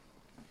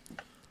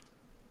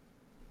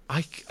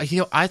I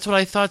that's what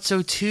I thought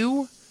so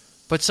too,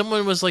 but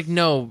someone was like,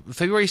 no,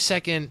 February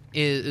 2nd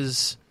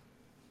is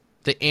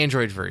the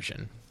Android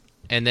version,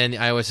 and then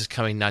iOS is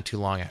coming not too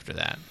long after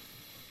that.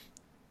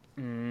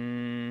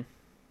 Who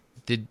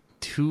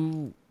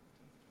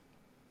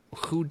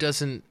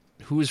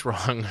is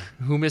wrong?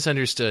 Who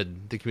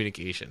misunderstood the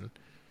communication?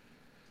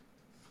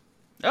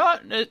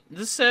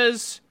 This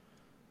says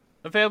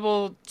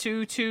available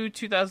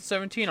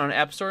 2/2/2017 on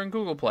App Store and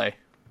Google Play.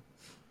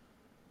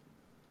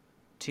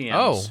 TMs.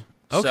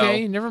 Oh,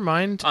 okay, So, never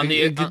mind. on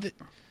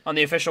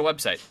the official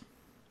website.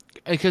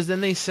 Because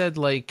then they said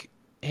like,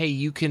 hey,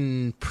 you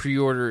can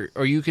pre-order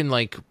or you can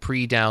like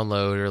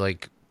pre-download or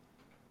like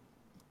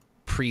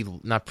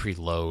not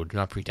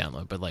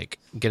pre-download, but like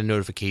get a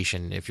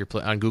notification if you're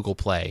on Google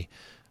Play.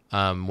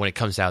 When it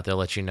comes out, they'll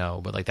let you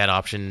know. But like that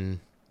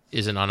option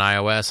isn't on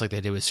iOS like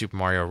they did with Super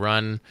Mario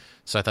Run.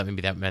 So I thought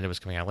maybe that meant it was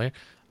coming out later.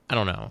 I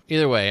don't know.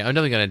 Either way, I'm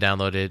definitely gonna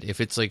download it. If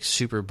it's like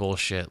super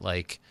bullshit,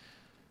 like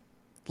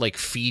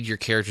feed your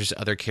characters to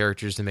other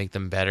characters to make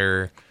them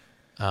better.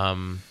 I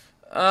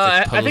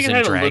think it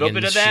had a little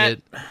bit of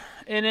that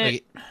in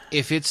it. Like,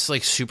 if it's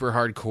like super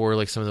hardcore,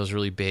 like some of those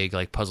really big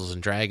like Puzzles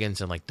and Dragons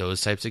and like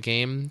those types of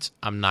games,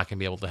 I'm not gonna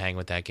be able to hang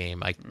with that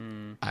game.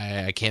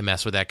 I can't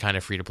mess with that kind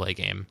of free to play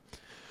game.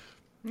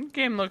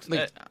 Game looks.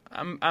 Like,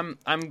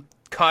 I'm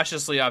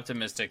cautiously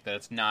optimistic that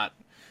it's not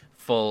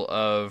full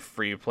of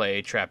free to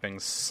play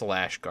trappings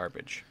 /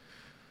 garbage.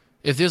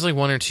 If there's like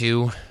one or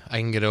two, I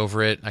can get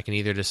over it. I can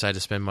either decide to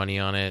spend money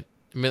on it.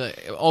 I mean,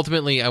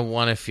 ultimately, I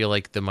want to feel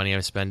like the money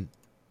I've spent.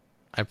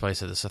 I've probably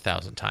said this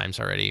 1,000 times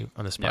already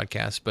on this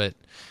podcast, but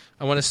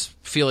I want to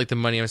feel like the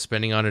money I'm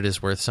spending on it is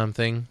worth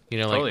something. You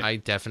know, Totally. like I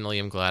definitely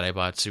am glad I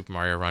bought Super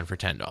Mario Run for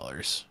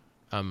 $10.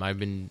 I've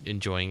been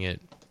enjoying it.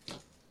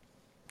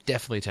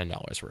 Definitely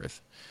 $10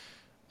 worth.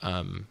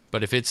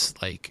 But if it's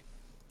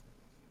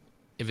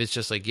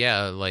just like,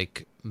 yeah,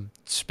 like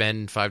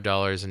spend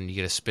 $5 and you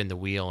get to spin the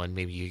wheel and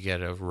maybe you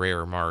get a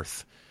rare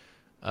Marth.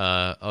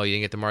 You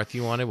didn't get the Marth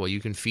you wanted? Well,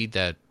 you can feed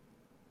that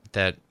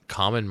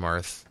common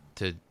Marth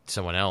to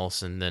someone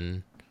else, and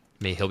then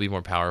maybe he'll be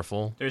more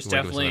powerful. There's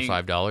definitely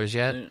 $5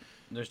 yet.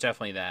 There's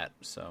definitely that.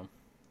 So,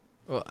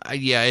 well,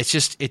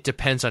 it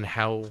depends on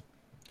how.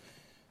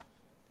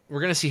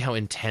 We're gonna see how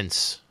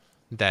intense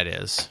that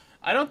is.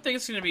 I don't think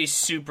it's going to be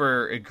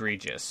super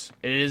egregious.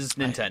 It is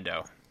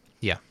Nintendo.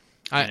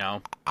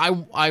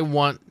 I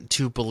want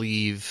to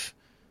believe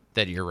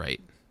that you're right,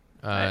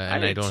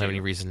 and I don't have any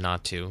reason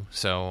not to.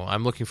 So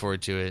I'm looking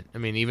forward to it. I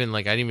mean, even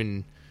like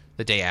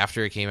the day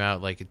after it came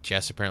out, like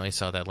Jess apparently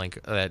saw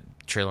that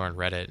trailer on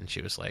Reddit, and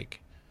she was like,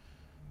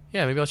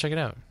 "Yeah, maybe I'll check it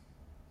out."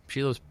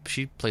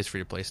 She plays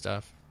free to play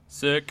stuff.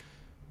 Sick.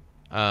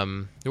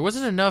 There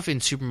wasn't enough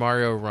in Super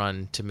Mario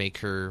Run to make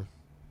her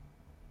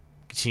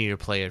continue to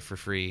play it for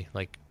free,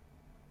 like,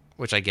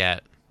 which I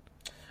get.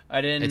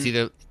 I didn't.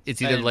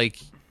 It's either like.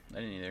 I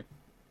didn't either.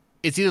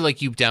 It's either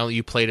like you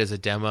play it as a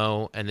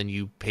demo and then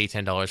you pay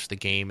 $10 for the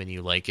game and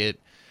you like it,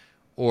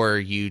 or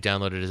you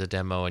download it as a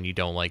demo and you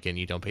don't like it and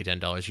you don't pay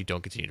 $10, you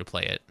don't continue to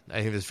play it.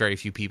 I think there's very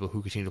few people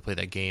who continue to play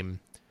that game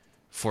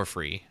for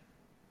free,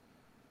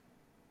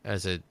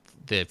 as the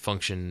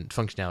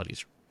functionality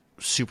is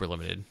super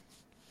limited.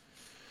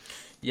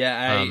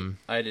 Yeah,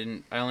 I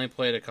didn't. I only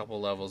played a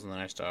couple levels and then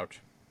I stopped.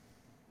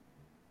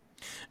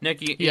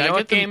 Nick, you know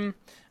what game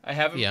I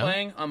have been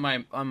playing on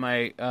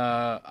my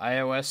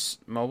iOS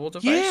mobile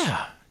device?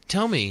 Yeah,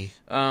 tell me.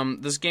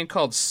 This game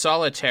called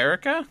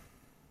Solitarica.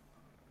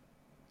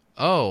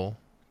 Oh,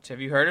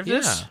 have you heard of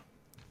this?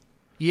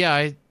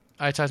 Yeah,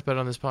 I talked about it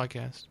on this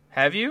podcast.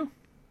 Have you?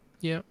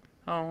 Yeah.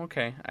 Oh,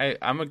 okay.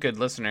 I'm a good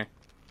listener.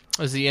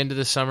 It's the end of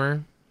the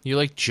summer. You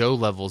like Joe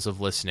levels of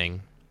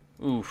listening.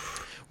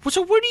 Oof.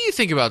 So what do you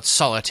think about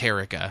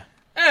Solitarica?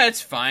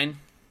 It's fine.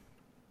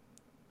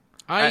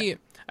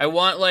 I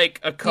want,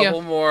 like, a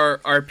couple more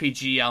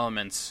RPG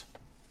elements.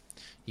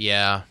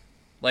 Yeah.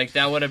 Like,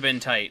 that would have been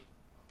tight.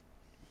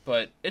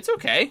 But it's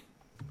okay.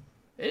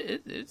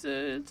 It's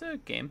a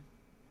game.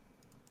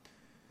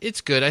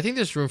 It's good. I think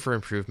there's room for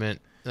improvement.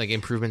 Like,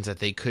 improvements that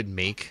they could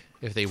make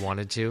if they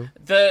wanted to.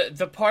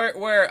 The part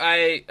where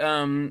I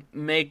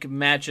make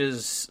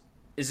matches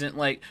isn't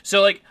like...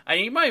 So, like, I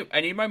need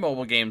my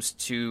mobile games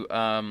to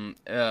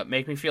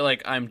make me feel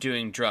like I'm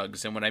doing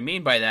drugs. And what I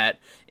mean by that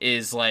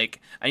is,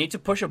 like, I need to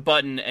push a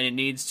button and it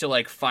needs to,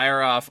 like,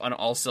 fire off on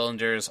all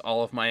cylinders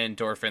all of my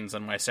endorphins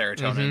and my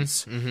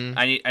serotonins. Mm-hmm.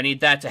 I need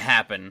that to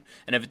happen.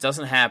 And if it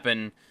doesn't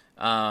happen,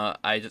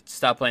 I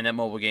stop playing that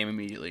mobile game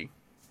immediately.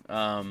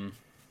 So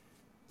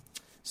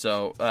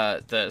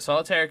the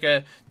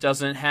Solitarica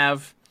doesn't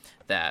have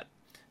that.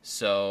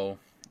 So...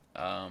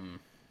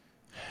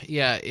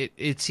 yeah,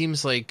 it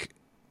seems like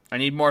I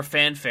need more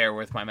fanfare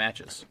with my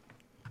matches.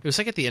 It was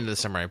like at the end of the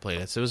summer I played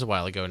it, so it was a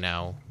while ago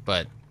now.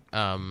 But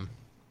I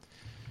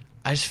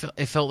just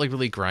it felt like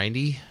really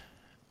grindy.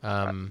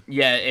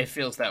 Yeah, it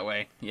feels that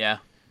way. Yeah,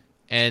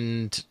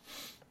 and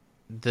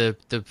the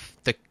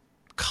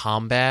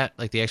combat,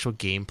 like the actual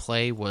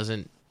gameplay,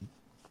 wasn't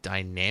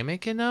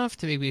dynamic enough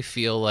to make me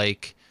feel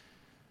like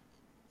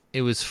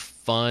it was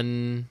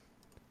fun.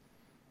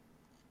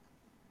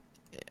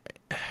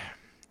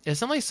 It's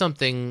not like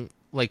something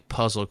like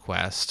Puzzle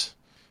Quest,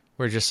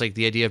 where just like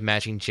the idea of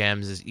matching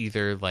gems is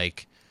either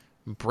like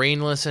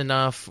brainless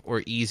enough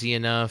or easy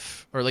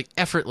enough or like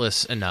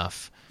effortless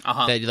enough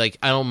that like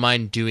I don't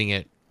mind doing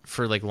it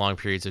for like long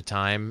periods of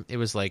time. It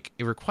was like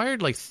it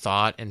required like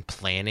thought and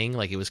planning.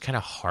 Like it was kind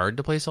of hard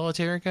to play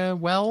Solitarica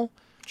well.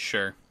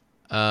 Sure.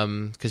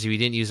 Because if you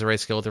didn't use the right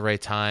skill at the right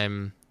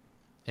time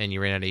and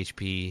you ran out of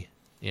HP,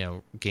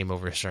 game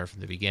over, start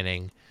from the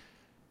beginning.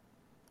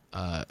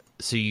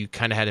 So you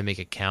kind of had to make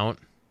it count,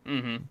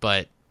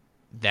 but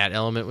that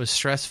element was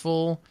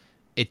stressful.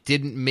 It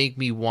didn't make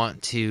me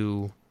want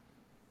to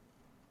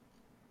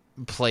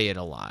play it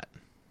a lot.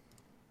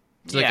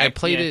 So, I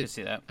played it. I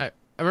see that. I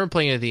remember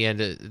playing it at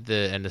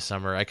the end of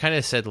summer. I kind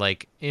of said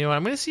like, I'm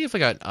going to see if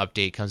like an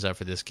update comes out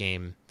for this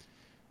game,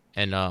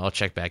 and I'll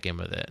check back in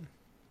with it.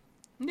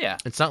 Yeah.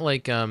 It's not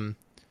like do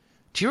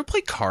you ever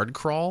play Card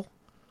Crawl?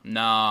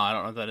 No, I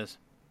don't know what that is.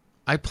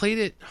 I played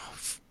it.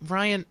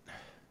 Ryan,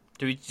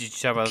 Did you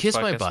talk about this kiss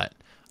my podcast? butt.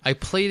 I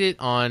played it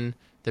on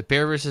the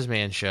Bear vs.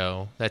 Man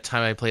show. That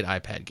time I played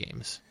iPad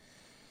games.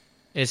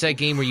 And it's that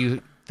game where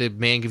the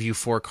man gives you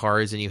 4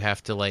 cards and you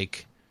have to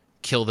like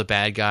kill the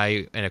bad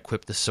guy and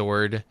equip the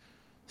sword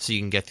so you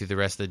can get through the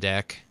rest of the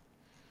deck.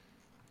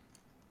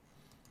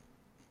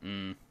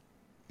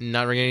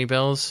 Not ringing any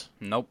bells?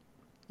 Nope.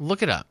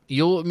 Look it up.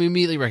 You'll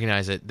immediately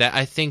recognize it. That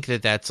I think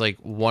that's like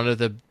one of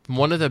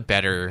the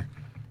better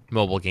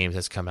mobile games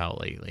that's come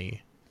out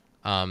lately.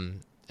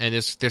 And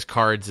there's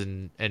cards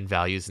and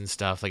values and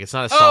stuff. Like it's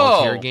not a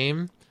solitaire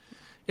game.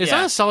 It's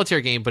not a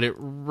solitaire game, but it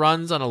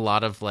runs on a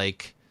lot of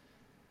like,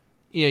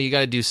 you got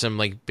to do some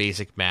like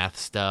basic math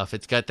stuff.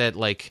 It's got that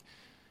like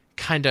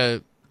kind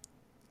of.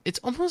 It's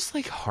almost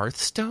like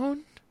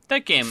Hearthstone.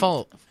 That game.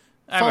 Follow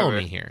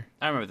me here.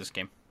 I remember this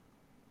game.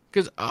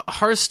 Because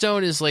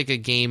Hearthstone is like a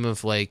game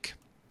of like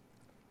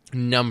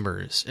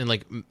numbers and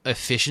like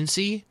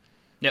efficiency.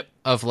 Yep.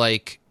 Of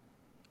like,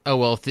 oh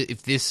well,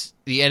 if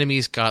the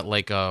enemy's got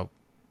like an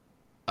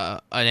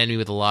enemy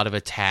with a lot of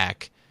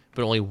attack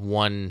but only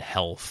 1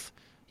 health,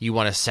 you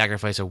want to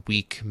sacrifice a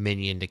weak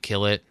minion to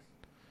kill it.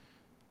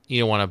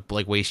 You don't want to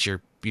like waste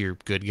your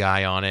good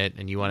guy on it,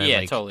 and you want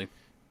to totally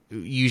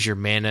use your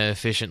mana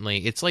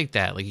efficiently. It's like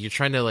that. Like you're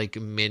trying to like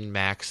min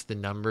max the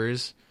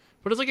numbers,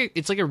 but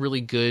it's like a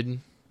really good.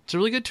 It's a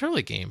really good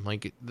tournament game.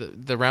 Like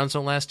the rounds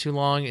don't last too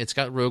long. It's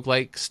got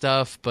roguelike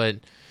stuff,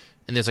 and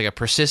there's like a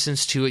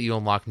persistence to it. You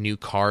unlock new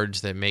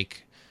cards that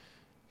make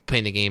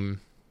playing the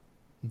game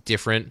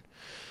different.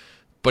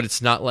 But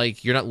it's not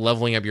like you're not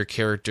leveling up your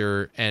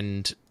character,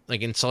 and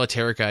like in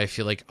Solitarica, I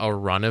feel like a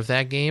run of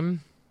that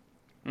game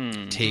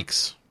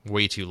takes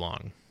way too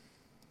long.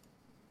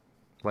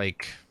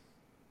 Like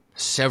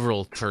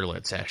several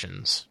turlet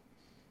sessions,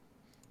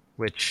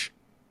 which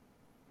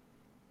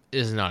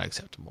is not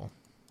acceptable.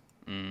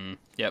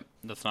 Yep,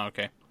 that's not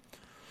okay.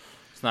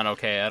 It's not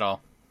okay at all.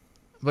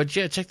 But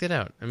yeah, check that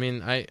out. I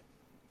mean, I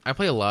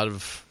play a lot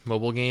of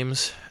mobile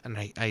games, and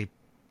I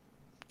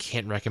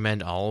can't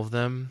recommend all of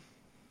them.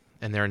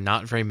 And there are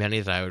not very many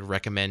that I would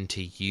recommend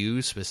to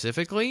you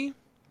specifically.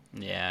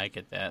 Yeah, I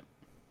get that.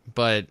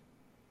 But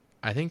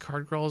I think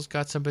Card Crawl's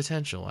got some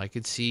potential. I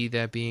could see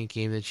that being a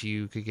game that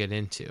you could get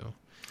into.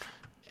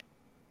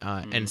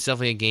 And it's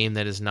definitely a game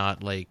that is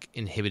not like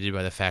inhibited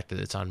by the fact that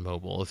it's on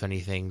mobile. If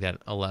anything,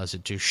 that allows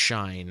it to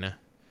shine.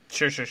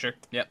 Sure.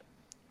 Yep.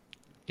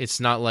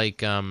 It's not like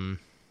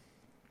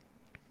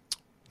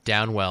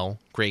Downwell,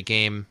 great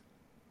game.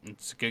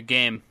 It's a good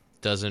game.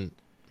 Doesn't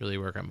really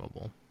work on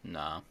mobile.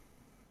 No.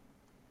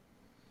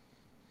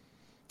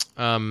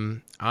 So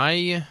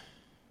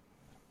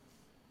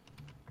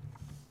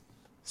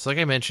like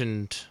I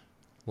mentioned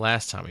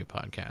last time we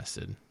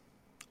podcasted.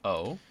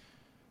 Oh.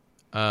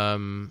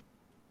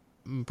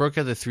 Broke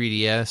out the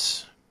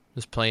 3DS.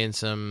 Was playing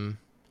some.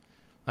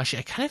 Actually,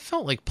 I kind of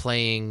felt like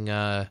playing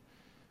The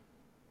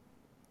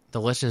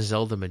Legend of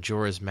Zelda: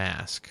 Majora's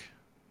Mask.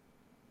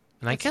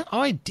 And I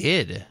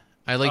did.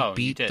 I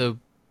beat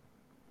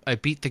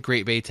the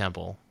Great Bay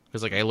Temple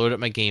because like I loaded up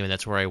my game and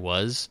that's where I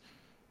was,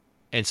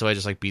 and so I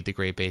just like beat the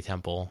Great Bay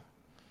Temple,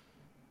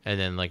 and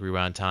then like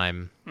rewound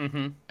time,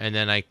 and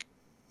then I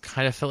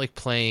kind of felt like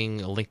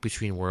playing A Link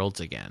Between Worlds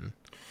again.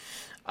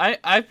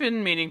 I've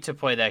been meaning to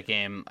play that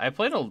game. I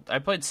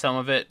played some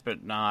of it,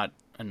 but not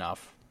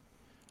enough.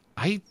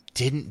 I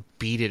didn't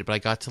beat it, but I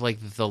got to like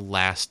the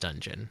last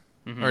dungeon.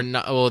 Or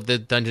not. Well, the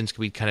dungeons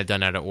could be kind of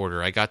done out of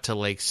order. I got to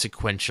like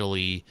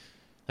sequentially,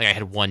 like I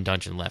had 1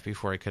 dungeon left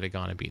before I could have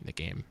gone and beaten the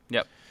game.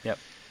 Yep.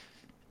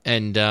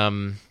 And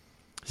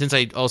since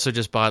I also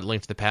just bought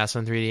Link to the Past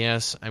on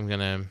 3DS,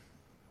 I'm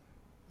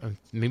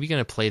maybe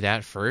gonna play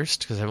that first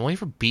because I've only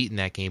ever beaten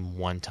that game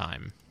 1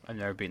 time. I've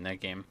never beaten that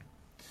game.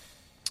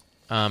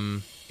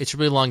 It's a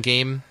really long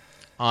game.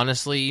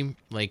 Honestly,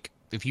 like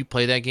if you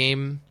play that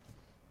game,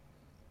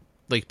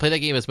 like play that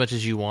game as much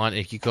as you want.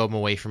 If you come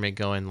away from it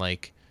going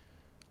like,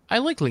 I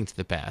like Link to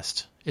the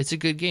Past, it's a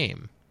good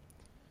game,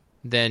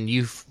 then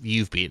you've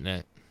beaten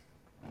it.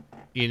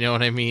 You know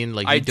what I mean?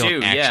 Like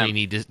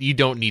you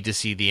don't need to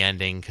see the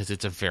ending because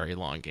it's a very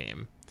long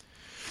game,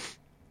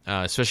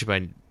 especially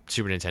by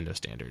Super Nintendo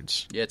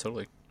standards. Yeah,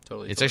 totally.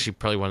 It's actually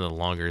probably one of the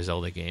longer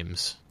Zelda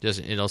games.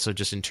 And also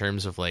just in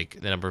terms of like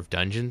the number of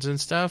dungeons and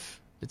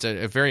stuff, it's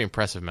a very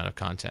impressive amount of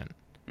content.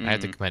 I have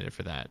to commend it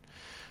for that.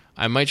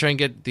 I might try and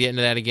get the end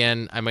of that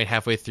again. I might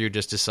halfway through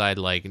just decide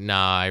like,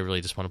 nah, I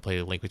really just want to play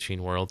A Link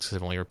Between Worlds because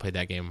I've only ever played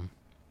that game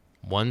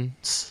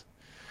once.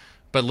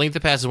 But Link to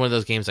the Past is one of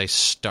those games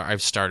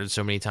I've started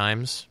so many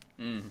times.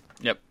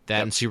 Yep.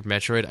 And Super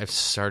Metroid, I've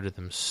started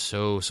them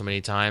so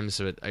many times,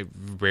 so I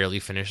rarely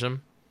finish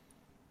them.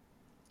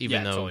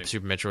 Even though totally.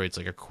 Super Metroid's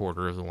like a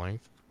quarter of the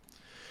length.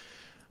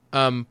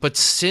 But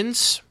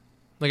since,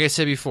 like I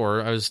said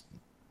before, the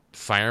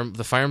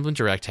Fire Emblem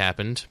Direct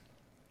happened,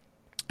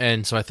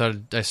 and so I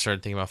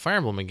started thinking about Fire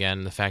Emblem again,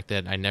 and the fact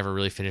that I never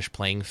really finished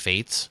playing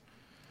Fates.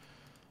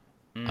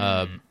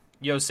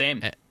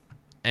 Same.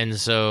 And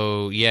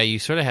so, yeah, you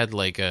sort of had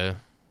like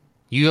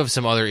you have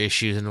some other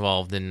issues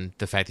involved in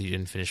the fact that you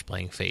didn't finish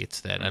playing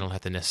Fates that I don't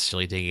have to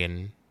necessarily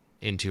dig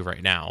into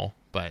right now.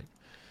 But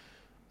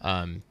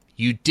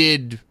you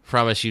did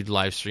promise you'd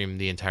live stream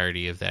the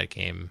entirety of that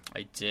game.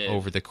 I did.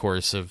 Over the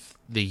course of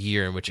the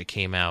year in which it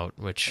came out,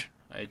 which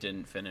I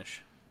didn't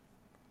finish.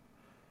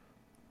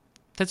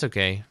 That's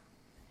okay.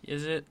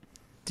 Is it?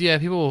 Yeah,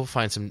 people will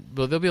find some.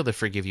 Well, they'll be able to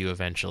forgive you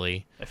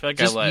eventually. I feel like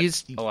a lot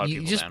of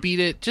people just down. beat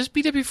it. Just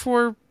beat it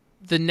before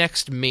the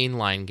next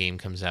mainline game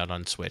comes out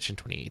on Switch in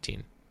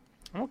 2018.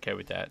 I'm okay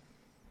with that.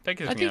 I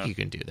think you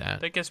can do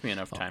that. That gives me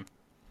enough time.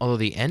 Although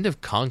the end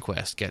of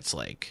Conquest gets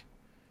like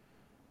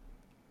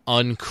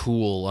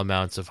uncool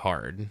amounts of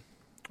hard.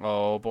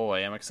 Oh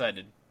boy, I'm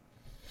excited.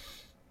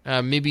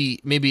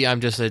 Maybe I'm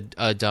just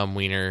a dumb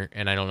wiener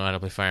and I don't know how to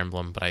play Fire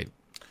Emblem, but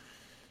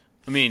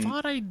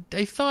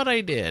I thought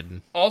I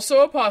did.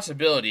 Also a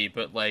possibility,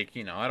 but like,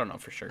 I don't know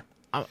for sure.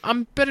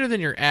 I'm better than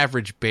your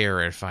average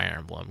bear at Fire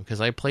Emblem because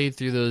I played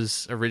through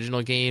those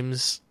original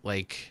games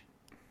like,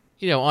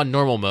 on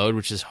normal mode,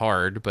 which is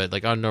hard, but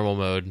like on normal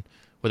mode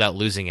without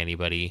losing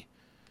anybody.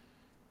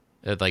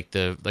 Like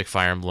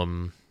Fire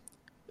Emblem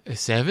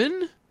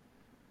 7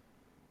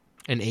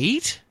 and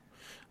 8.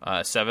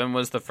 7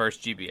 was the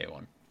first GBA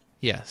one.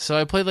 Yeah, so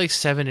I played like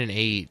 7 and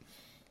 8,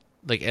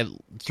 like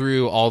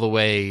through all the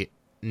way,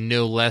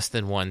 no less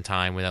than one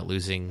time without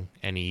losing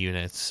any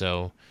units.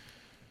 So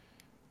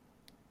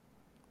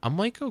I'm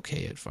like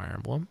okay at Fire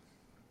Emblem.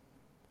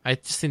 I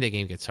just think that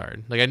game gets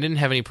hard. Like I didn't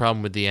have any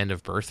problem with the end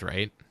of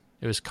Birthright.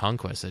 It was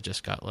Conquest that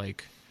just got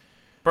like.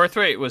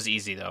 Birthright was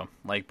easy though.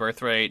 Like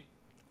Birthright,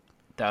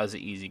 that was an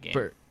easy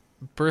game.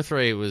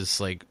 Birthright was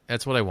like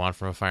that's what I want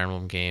from a Fire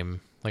Emblem game.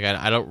 Like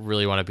I don't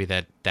really want to be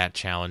that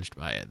challenged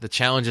by it. The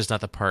challenge is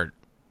not the part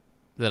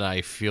that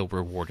I feel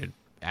rewarded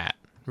at.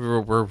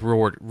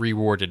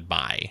 Rewarded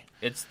by.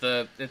 It's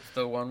the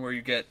one where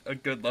you get a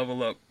good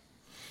level up.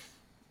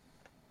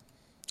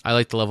 I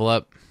like to level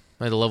up.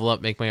 I like to level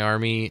up, make my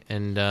army,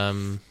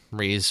 and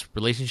raise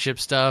relationship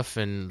stuff,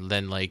 and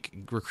then like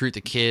recruit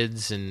the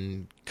kids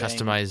and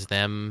customize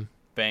them.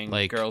 Bang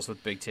like girls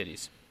with big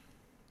titties.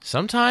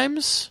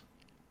 Sometimes,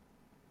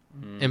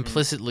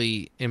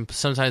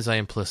 sometimes I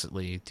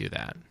implicitly do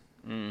that.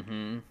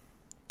 Mm-hmm.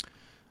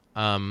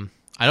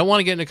 I don't want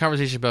to get into a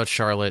conversation about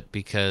Charlotte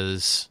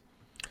because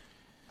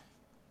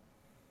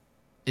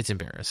it's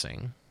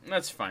embarrassing.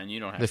 That's fine. You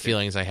don't have the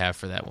feelings I have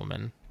for that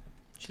woman.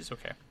 She's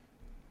okay.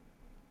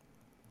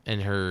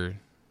 And her...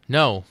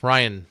 No,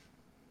 Ryan,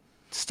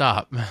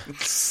 stop.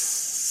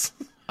 So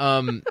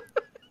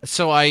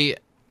I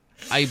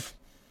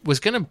was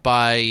going to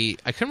buy...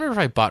 I couldn't remember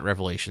if I bought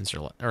Revelations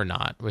or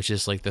not, which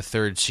is like the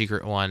third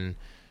secret one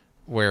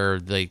where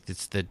like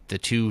it's the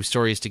two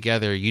stories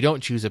together. You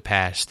don't choose a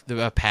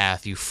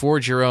path. You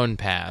forge your own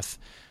path.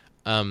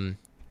 And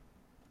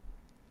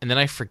then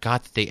I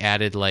forgot that they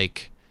added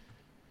like...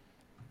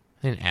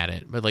 They didn't add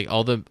it, but like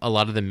a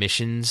lot of the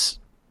missions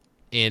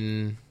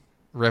in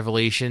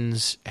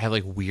Revelations have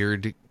like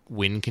weird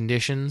win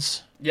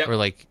conditions. Yep. Or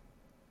like,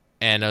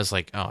 and I was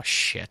like, oh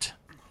shit.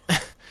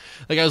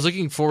 Like I was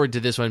looking forward to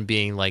this one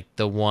being like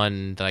the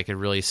one that I could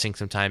really sink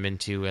some time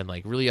into and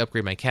like really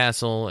upgrade my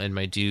castle and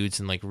my dudes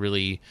and like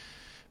really,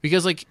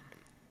 because like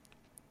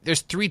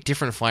there's 3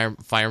 different Fire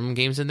Emblem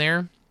games in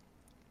there,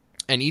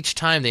 and each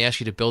time they ask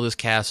you to build this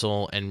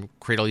castle and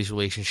create all these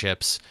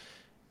relationships,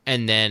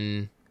 and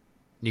then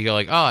you go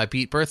like, oh, I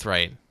beat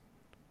Birthright.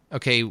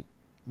 Okay,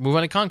 move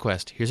on to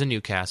Conquest. Here's a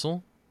new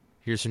castle.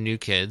 Here's some new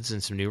kids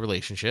and some new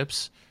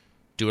relationships.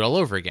 Do it all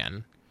over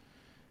again.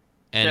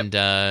 And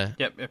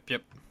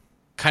Yep.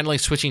 Kind of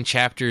like switching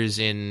chapters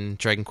in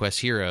Dragon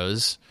Quest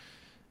Heroes.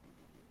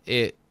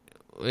 It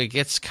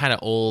gets kind of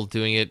old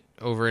doing it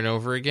over and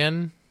over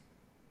again.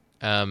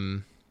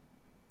 And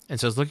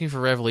so I was looking for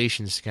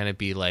Revelations to kind of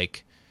be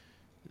like,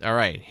 all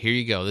right, here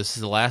you go. This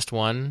is the last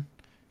one.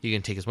 You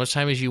can take as much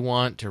time as you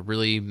want to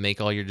really make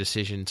all your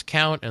decisions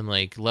count and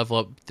like level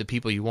up the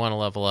people you want to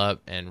level up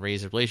and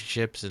raise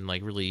relationships and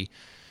like really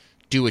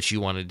do what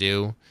you want to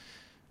do.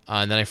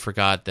 And then I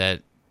forgot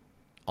that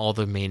all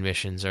the main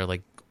missions are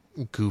like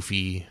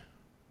goofy,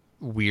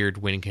 weird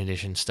win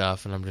condition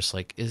stuff. And I'm just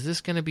like, is this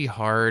going to be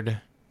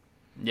hard?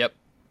 Yep.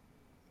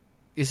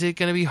 Is it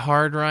going to be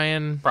hard,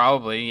 Ryan?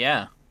 Probably,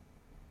 yeah.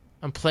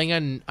 I'm playing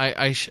on...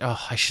 I should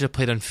have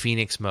played on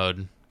Phoenix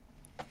mode.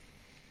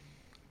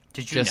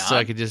 Did you just not? So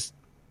I could just...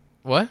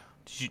 What?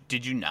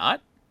 Did you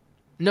not?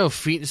 No,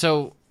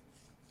 so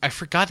I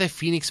forgot that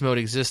Phoenix mode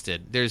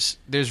existed.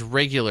 There's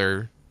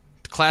regular,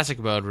 classic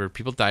mode where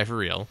people die for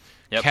real.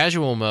 Yep.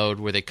 Casual mode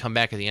where they come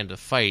back at the end of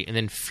the fight. And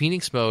then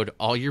Phoenix mode,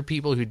 all your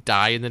people who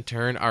die in the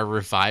turn are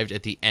revived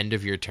at the end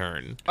of your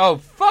turn. Oh,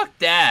 fuck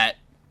that!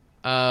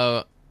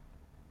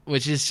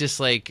 Which is just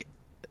like...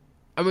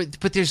 I mean,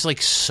 but there's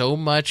like so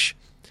much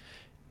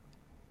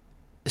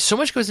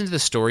goes into the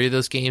story of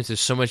those games. There's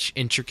so much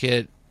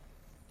intricate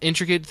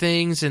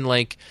things, and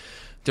like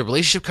the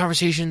relationship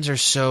conversations are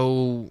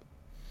so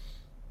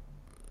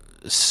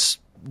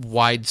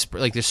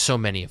widespread. Like there's so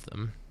many of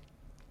them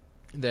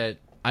that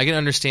I can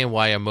understand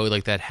why a mode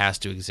like that has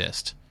to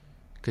exist,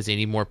 because they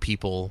need more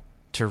people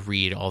to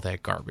read all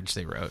that garbage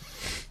they wrote.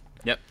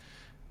 Yep.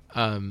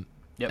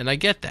 Yep. And I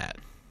get that,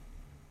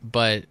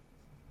 but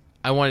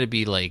I wanted to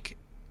be like,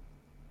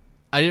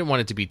 I didn't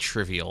want it to be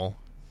trivial,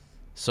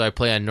 so I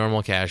play on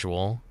normal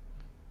casual.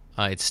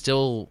 It's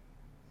still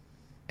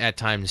at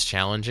times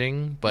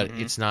challenging, but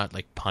it's not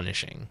like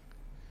punishing.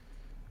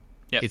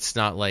 Yep. It's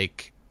not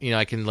like,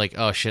 I can like,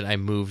 oh shit, I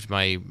moved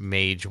my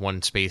mage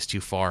one space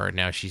too far and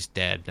now she's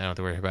dead. I don't have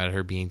to worry about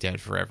her being dead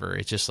forever.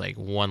 It's just like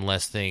one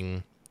less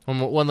thing,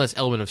 one less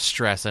element of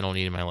stress I don't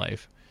need in my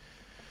life.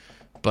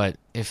 But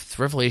if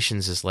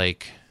Revelations is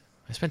like,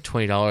 I spent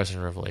 $20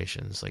 on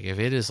Revelations. Like, if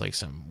it is like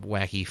some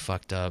wacky,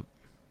 fucked up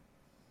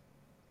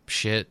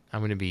shit,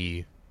 I'm going to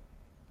be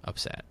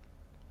upset.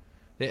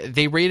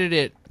 They rated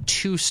it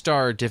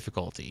 2-star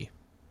difficulty.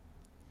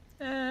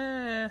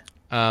 I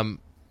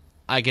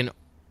can...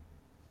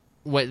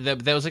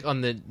 that was like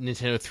on the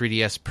Nintendo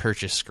 3DS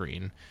purchase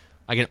screen.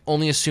 I can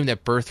only assume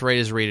that Birthright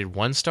is rated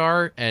 1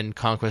 star and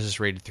Conquest is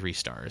rated 3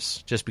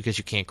 stars, just because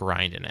you can't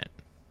grind in it.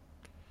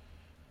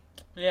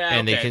 Yeah,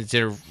 and okay. They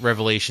consider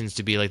Revelations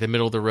to be like the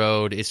middle of the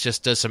road. It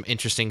just does some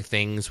interesting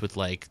things with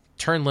like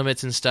turn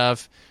limits and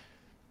stuff.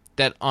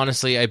 That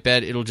honestly, I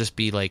bet it'll just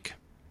be like,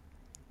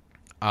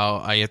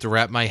 I have to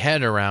wrap my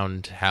head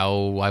around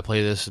how I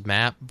play this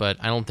map, but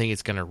I don't think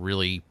it's gonna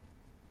really.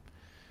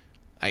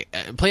 I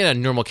play it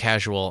on normal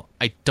casual.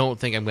 I don't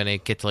think I'm gonna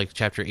get to like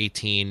chapter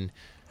 18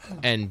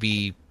 and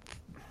be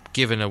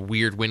given a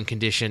weird win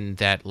condition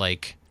that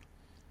like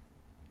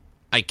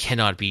I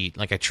cannot beat.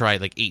 Like, I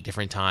tried like 8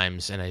 different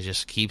times and it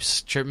just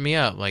keeps tripping me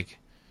up. Like,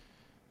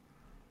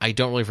 I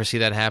don't really foresee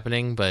that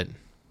happening, but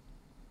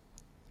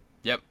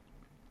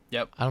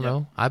Yep. I don't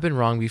know. I've been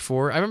wrong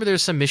before. I remember there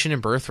was some mission in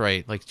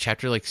Birthright, like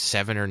chapter like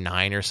 7 or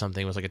 9 or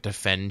something, was like a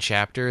defend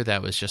chapter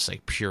that was just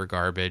like pure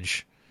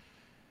garbage.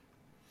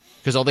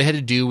 Because all they had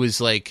to do was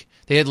like,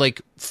 they had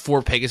like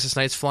 4 Pegasus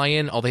Knights fly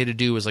in. All they had to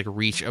do was like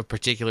reach a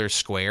particular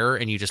square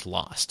and you just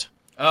lost.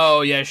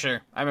 Oh yeah,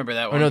 sure. I remember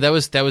that one. Oh no, that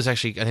was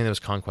actually, I think that was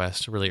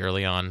Conquest really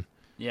early on.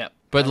 Yep.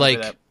 But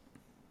like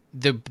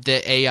the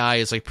AI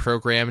is like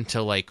programmed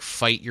to like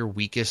fight your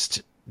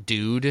weakest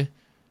dude,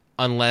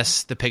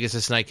 unless the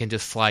Pegasus Knight can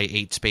just fly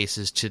 8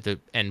 spaces to the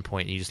end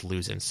point and you just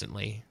lose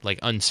instantly, like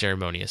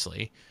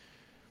unceremoniously.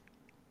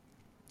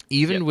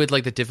 Even with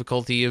like the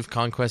difficulty of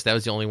Conquest, that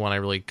was the only one I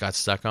really got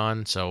stuck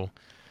on. So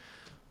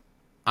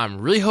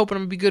I'm really hoping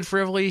I'm gonna be good for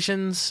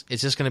Revelations.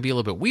 It's just gonna be a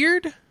little bit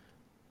weird,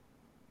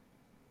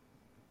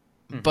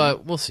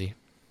 but we'll see.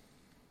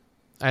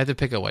 I have to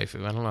pick a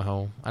waifu. I don't know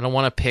how. I don't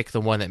want to pick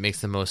the one that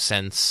makes the most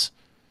sense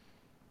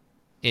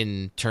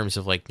in terms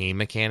of like game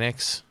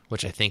mechanics,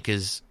 which I think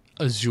is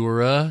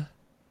Azura.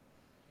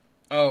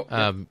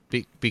 Oh,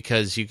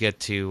 because you get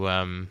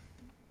to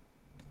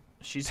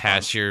she's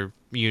pass fun. your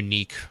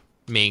unique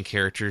main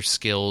character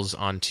skills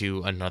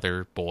onto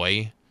another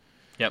boy.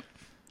 Yep.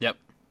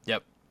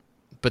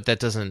 But that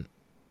doesn't...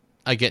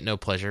 I get no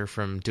pleasure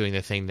from doing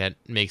the thing that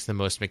makes the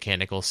most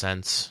mechanical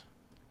sense.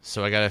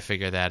 So I gotta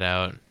figure that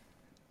out.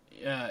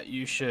 Yeah,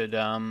 you should.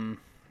 I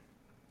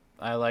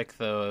like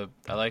the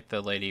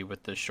lady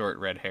with the short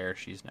red hair.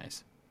 She's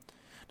nice.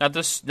 Not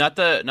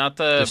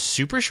the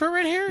super short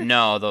red hair?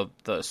 No,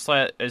 the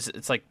slat.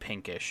 It's like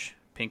pinkish,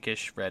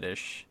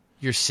 reddish.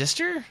 Your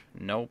sister?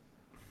 Nope.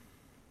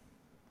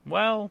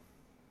 Well,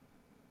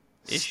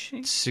 is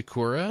she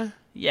Sakura?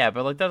 Yeah,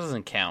 but like that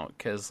doesn't count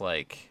because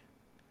like.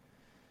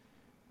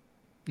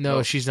 No,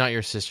 Nope. She's not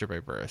your sister by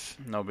birth.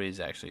 Nobody's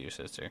actually your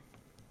sister.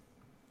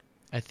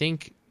 I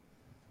think.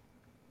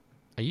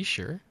 Are you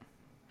sure?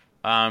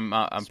 I'm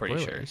pretty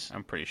sure. Spoilers.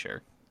 I'm pretty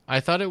sure.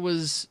 I thought it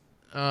was.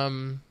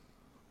 I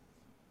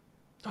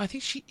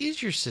think she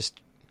is your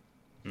sister.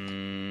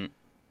 No,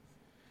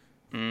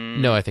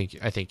 I think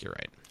you're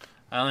right.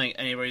 I don't think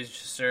anybody's your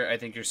sister. I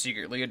think you're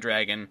secretly a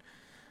dragon,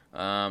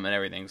 and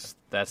everything's.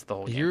 That's the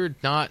whole game. You're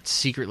not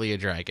secretly a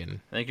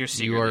dragon. I think you're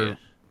secretly.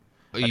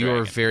 You are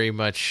dragon. very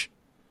much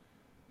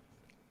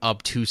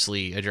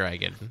obtusely a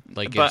dragon.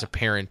 Like, But- it's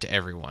apparent to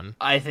everyone.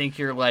 I think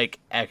you're like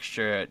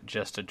extra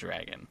just a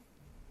dragon.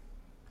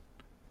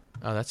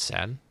 Oh, that's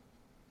sad.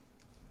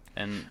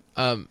 And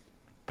Um,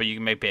 but you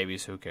can make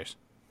babies, so who cares?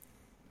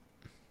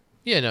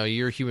 yeah, no,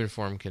 your human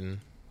form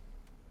can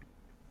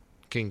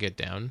get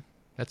down.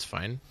 That's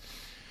fine.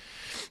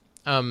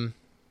 Yeah,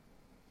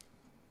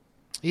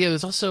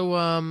 there's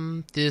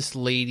also this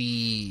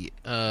lady,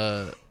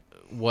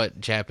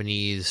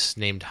 Japanese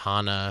named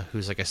Hana,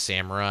 who's like a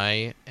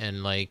samurai,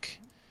 and like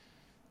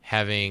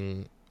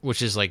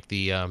which is like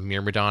the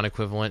Myrmidon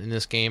equivalent in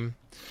this game.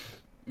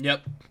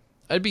 Yep.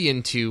 I'd be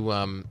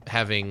into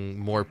having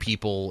more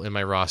people in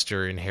my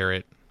roster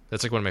inherit.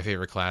 That's like one of my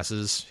favorite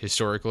classes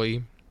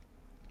historically.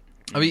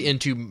 I'd be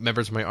into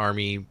members of my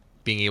army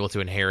being able to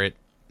inherit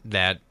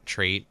that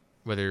trait,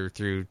 whether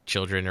through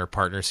children or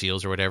partner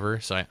seals or whatever.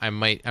 So I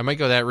might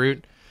go that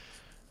route.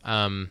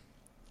 I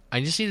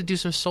just need to do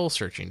some soul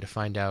searching to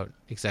find out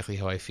exactly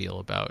how I feel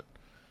about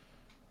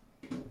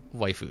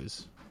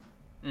waifus.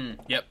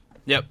 Yep.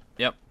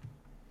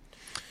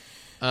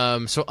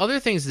 So other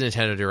things in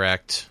Nintendo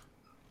Direct,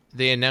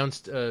 they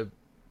announced. A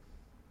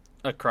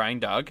crying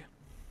dog.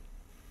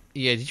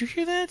 Yeah, did you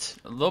hear that?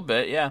 A little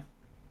bit, yeah.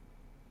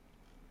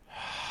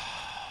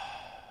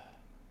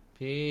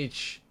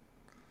 Peach.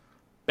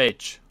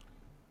 Beach.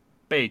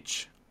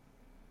 Beach.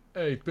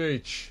 Hey,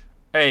 Peach.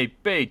 Hey,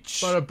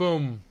 Beach. Bada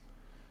boom.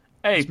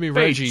 Hey, It's me, Beach.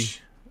 Reggie.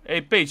 Hey,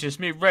 Beach, it's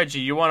me, Reggie.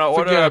 You want to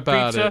order Forget a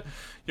about pizza? it.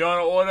 You want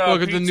to order a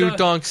Welcome pizza? to New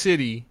Donk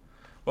City.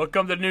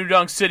 Welcome to New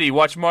Donk City.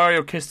 Watch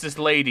Mario kiss this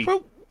lady.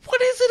 Bro,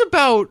 what is it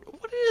about?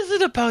 What is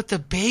it about the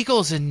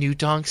bagels in New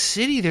Donk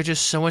City? They're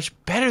just so much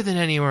better than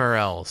anywhere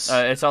else.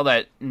 It's all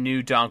that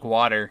New Donk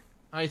water.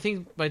 I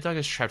think my dog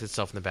has trapped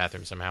itself in the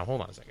bathroom somehow.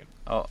 Hold on a second.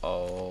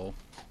 Uh-oh.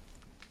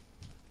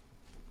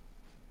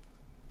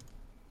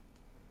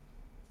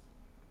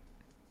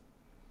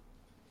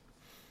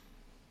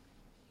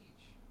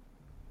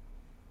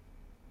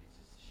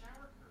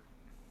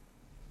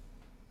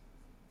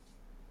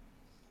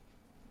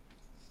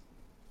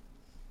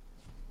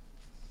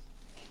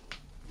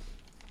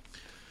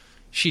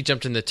 She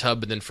jumped in the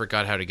tub and then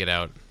forgot how to get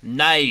out.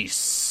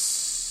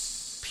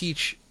 Nice.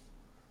 Peach,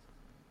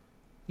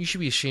 you should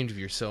be ashamed of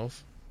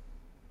yourself.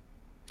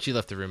 She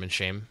left the room in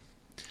shame.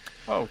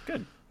 Oh,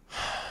 good.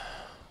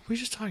 What were you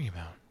just talking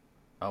about?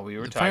 Oh, we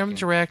were The talking. Fire Emblem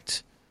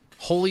Direct,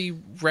 holy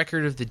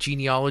record of the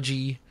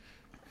genealogy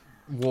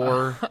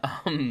war.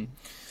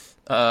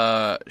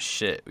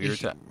 Shit. We were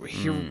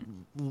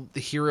talking. The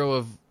hero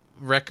of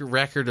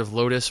record of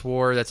Lotus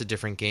War. That's a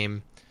different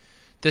game.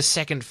 The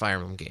second Fire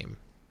Emblem game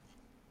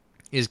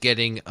is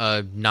getting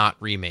a not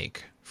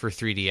remake for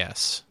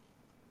 3DS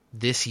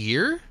this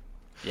year.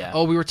 Yeah.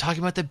 Oh, we were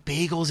talking about the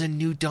bagels in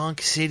New Donk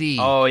City.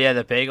 Oh, yeah,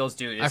 the bagels,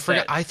 dude. I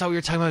forgot. I thought we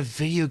were talking about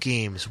video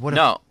games. What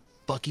No. a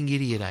fucking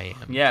idiot I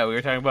am. Yeah, we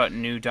were talking about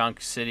New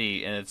Donk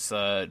City, and it's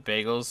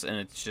bagels, and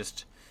it's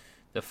just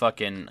the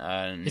fucking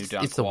New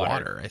Donk It's the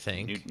water, I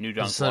think. New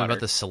Donk It's something water. about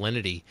the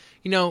salinity.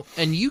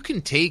 And you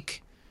can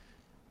take,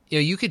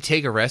 you could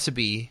take a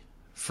recipe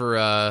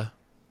for,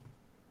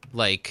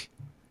 like,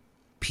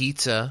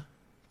 pizza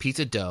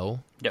dough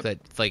Yep. that,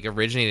 like,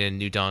 originated in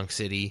New Donk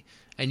City,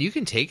 and you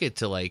can take it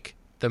to, like,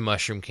 the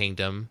Mushroom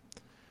Kingdom,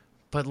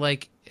 but,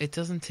 like, it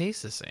doesn't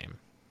taste the same.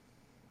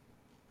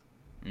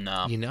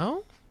 No. You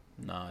know?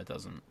 No, it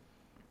doesn't.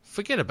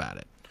 Forget about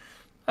it.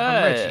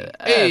 I'm Reggie.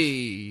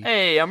 Hey!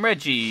 Hey, I'm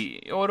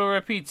Reggie. Order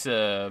a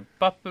pizza.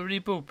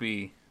 Boppity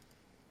boopy.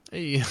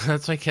 Hey,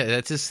 that's my cat.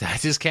 That's his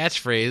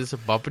catchphrase.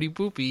 Boppity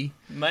boopy.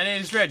 My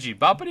name's Reggie.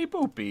 Boppity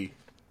boopy.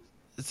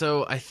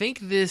 So I think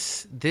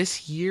this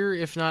year,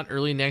 if not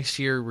early next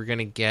year, we're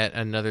gonna get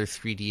another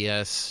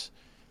 3DS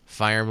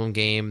Fire Emblem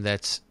game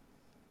that's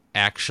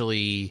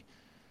actually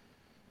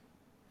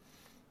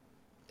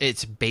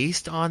it's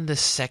based on the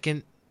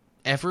second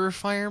ever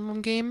Fire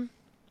Emblem game.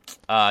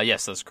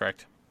 Yes, that's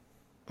correct.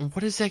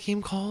 What is that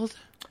game called?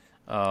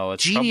 Oh,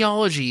 it's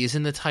Genealogy is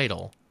in the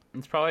title.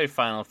 it's probably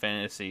Final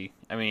Fantasy.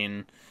 I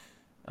mean,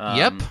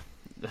 Yep.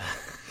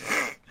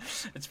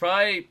 It's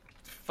probably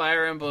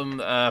Fire Emblem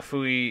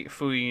Fui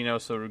no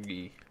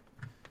Sorugi.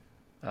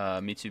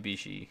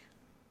 Mitsubishi.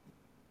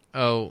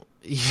 Oh,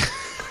 yeah.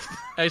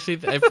 Actually,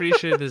 I'm pretty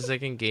sure the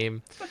second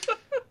game.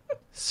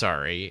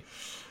 Sorry,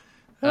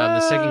 the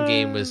second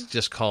game was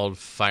just called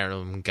Fire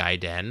Emblem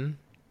Gaiden,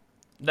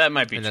 That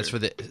might be and true. that's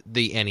for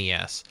the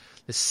NES.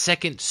 The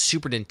second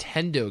Super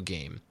Nintendo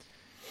game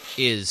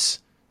is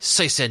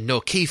Seisen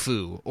no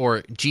Keifu,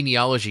 or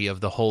Genealogy of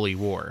the Holy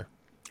War.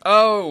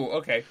 Oh,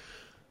 okay.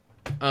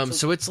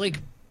 So it's like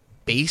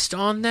based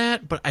on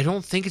that, but I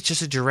don't think it's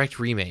just a direct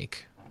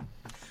remake.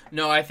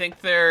 No, I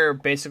think they're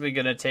basically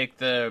going to take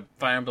the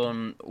Fire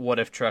Emblem What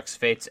If Trucks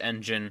Fates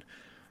engine,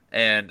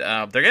 and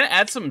they're going to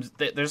add some...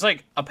 There's,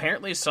 like,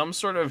 apparently some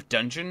sort of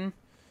dungeon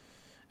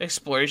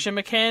exploration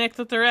mechanic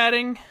that they're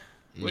adding.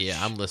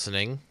 Yeah, I'm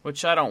listening.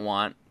 Which I don't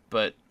want,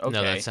 but okay.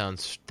 No,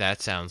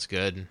 that sounds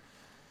good.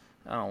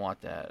 I don't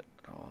want that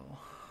at all.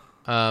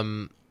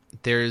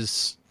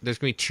 There's gonna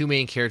be two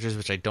main characters,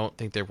 which I don't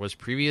think there was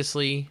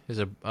previously. There's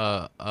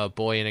a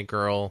boy and a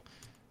girl,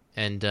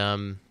 and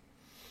that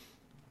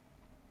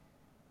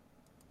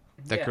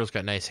girl's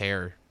got nice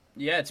hair.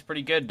 Yeah, it's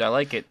pretty good. I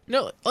like it.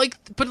 No, but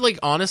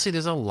honestly,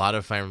 there's a lot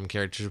of Fire Emblem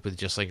characters with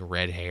just like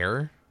red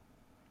hair.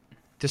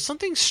 There's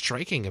something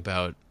striking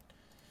about.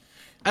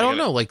 I don't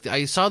know. Like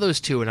I saw those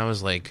two, and I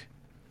was like,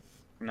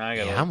 Now I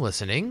gotta "Yeah, I'm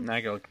listening." Now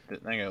I gotta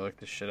look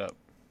this shit up.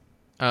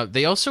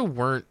 They also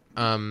weren't.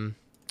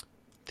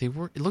 They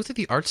were. It looked like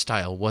the art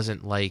style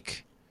wasn't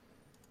like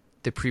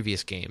the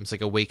previous games.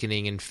 Like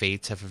Awakening and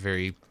Fates have a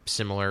very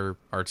similar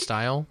art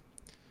style.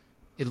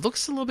 It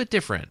looks a little bit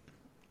different.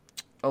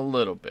 A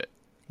little bit.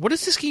 What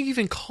is this game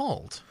even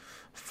called?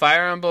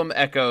 Fire Emblem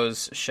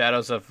Echoes: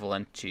 Shadows of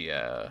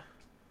Valentia.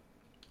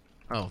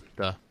 Oh,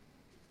 duh.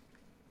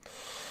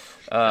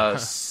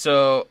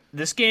 So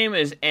this game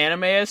is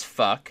anime as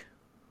fuck.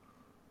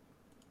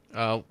 We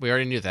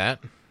already knew that.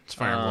 It's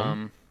Fire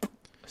Emblem.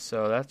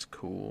 So that's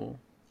cool.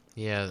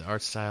 Yeah, the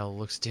art style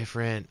looks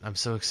different. I'm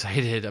so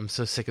excited. I'm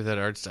so sick of that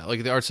art style.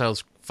 Like the art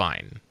style's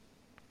fine.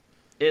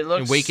 It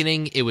looks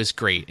Awakening, it was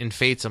great. In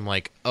Fates, I'm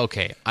like,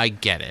 okay, I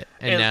get it.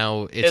 And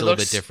now it's a little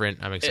bit different.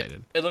 I'm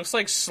excited. It looks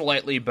like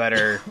slightly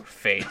better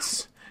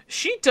Fates.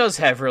 She does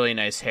have really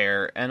nice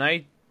hair, and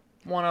I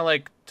want to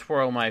like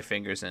twirl my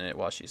fingers in it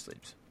while she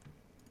sleeps.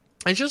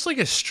 It's just like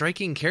a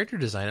striking character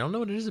design. I don't know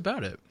what it is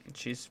about it.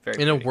 She's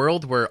very in pretty. a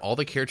world where all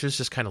the characters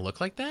just kind of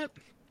look like that.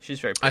 She's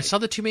very pretty. I saw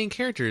the two main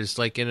characters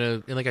like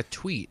in like a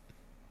tweet,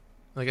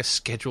 like a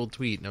scheduled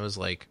tweet, and I was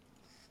like,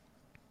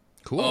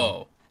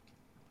 cool.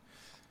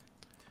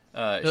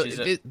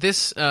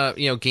 This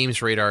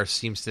Games Radar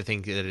seems to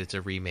think that it's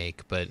a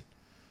remake, but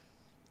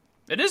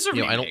it is a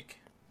remake.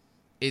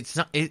 It's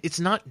not. It's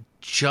not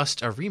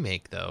just a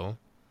remake, though.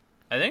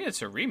 I think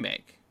it's a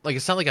remake. Like,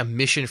 it's not like a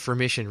mission for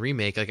mission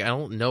remake. Like, I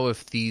don't know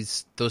if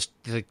these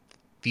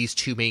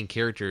two main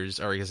characters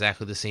are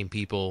exactly the same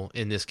people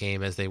in this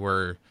game as they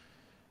were.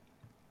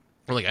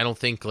 Or like, I don't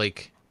think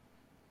like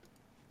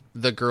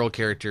the girl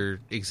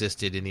character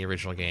existed in the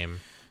original game.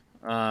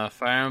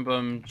 Fire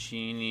Emblem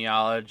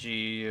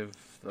Genealogy of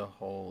the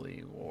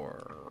Holy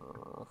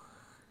War.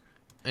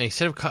 And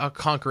instead of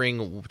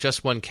conquering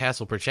just one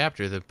castle per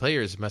chapter, the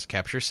players must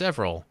capture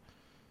several.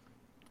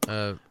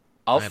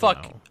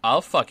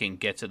 I'll fucking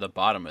get to the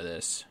bottom of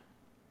this.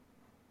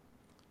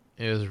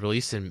 It was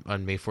released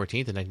on May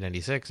 14th in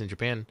 1996 in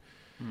Japan.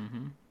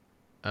 Mm-hmm.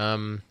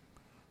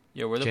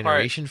 Yeah, we're the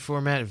generation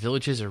format,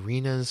 villages,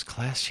 arenas,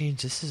 class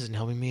change. This isn't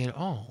helping me at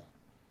all.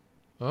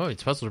 Oh,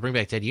 it's possible to bring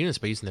back dead units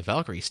by using the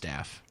Valkyrie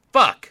staff.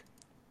 Fuck!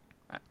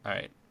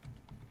 Alright.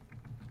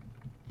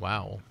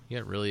 Wow. You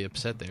got really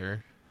upset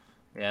there.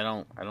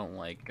 Yeah, I don't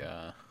like,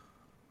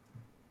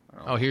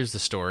 here's the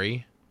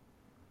story.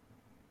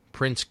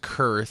 Prince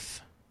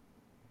Kurth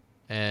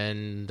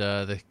and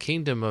the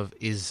Kingdom of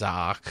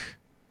Izak.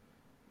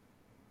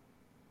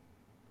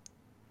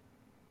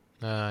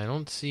 I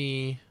don't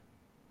see...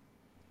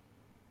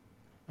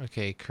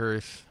 Okay,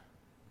 Kurth.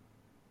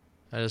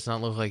 That does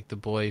not look like the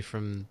boy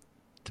from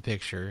the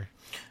picture.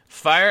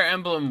 Fire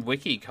Emblem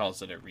Wiki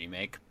calls it a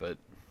remake, but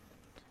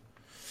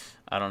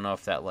I don't know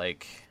if that,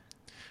 like...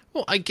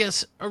 Well, I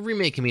guess a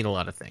remake can mean a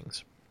lot of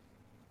things.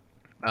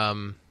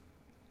 You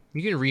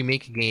can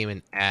remake a game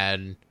and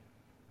add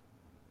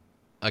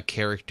a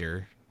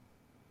character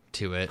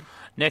to it.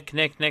 Nick,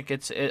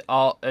 it's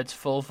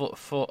full.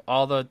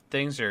 All the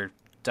things are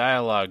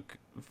dialogue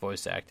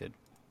voice acted.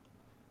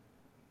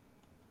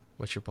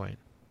 What's your point?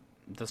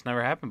 That's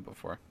never happened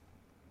before.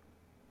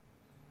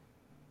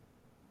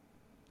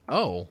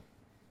 Oh,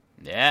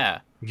 yeah,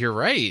 you're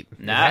right.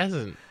 It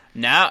hasn't.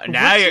 Now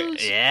you're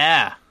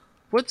yeah.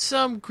 What's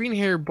green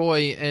hair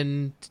boy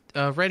and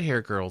red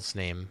hair girl's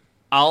name?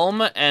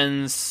 Alm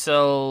and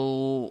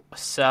Celica?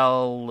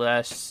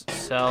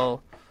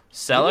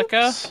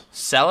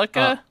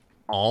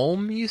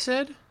 Alm, you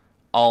said?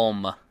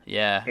 Alm,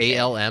 yeah.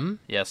 ALM?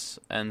 Yes,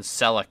 and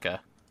Celica.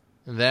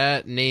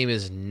 That name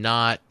is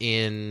not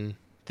in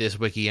this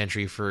wiki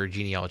entry for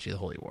Genealogy of the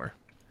Holy War.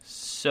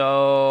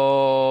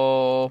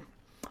 So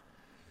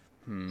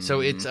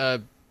it's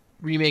a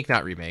remake,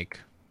 not remake.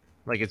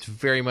 Like, it's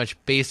very much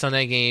based on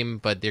that game,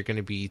 but they're going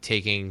to be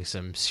taking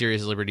some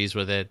serious liberties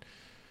with it.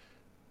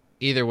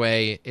 Either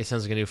way, it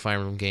sounds like a new Fire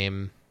Emblem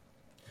game.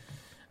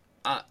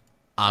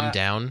 I'm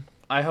down.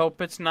 I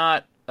hope it's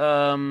not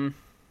bad.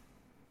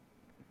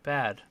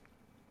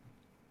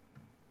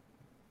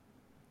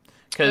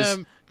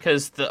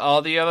 Because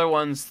all the other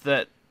ones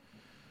that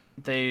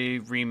they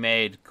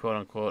remade, quote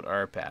unquote,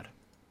 are bad.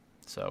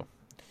 So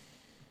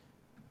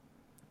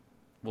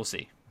we'll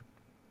see.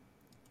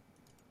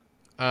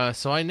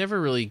 So I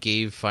never really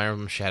gave Fire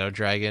Emblem Shadow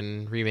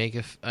Dragon remake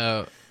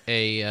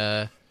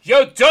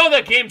Yo,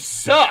 that game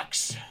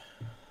sucks!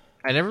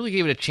 I never really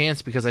gave it a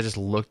chance because I just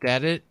looked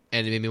at it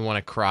and it made me want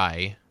to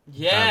cry.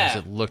 Yeah.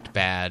 Because it looked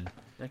bad.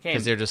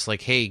 Because they're just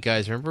like, hey,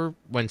 guys, remember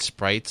when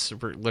sprites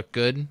looked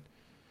good?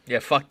 Yeah,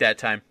 fuck that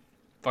time.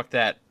 Fuck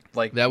that.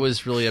 Like, that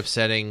was really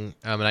upsetting,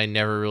 and I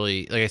never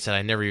really, like I said,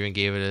 I never even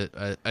gave it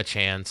a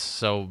chance.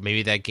 So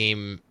maybe that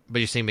game, but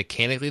you're saying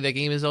mechanically that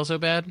game is also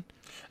bad?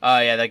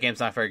 Yeah, that game's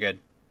not very good.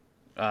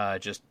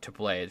 Just to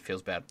play, it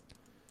feels bad.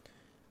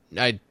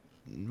 I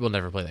will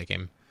never play that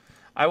game.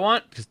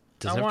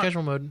 Doesn't have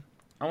casual mode.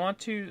 I want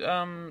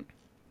to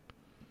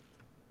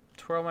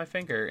twirl my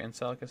finger in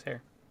Celica's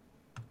hair.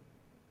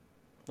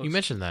 You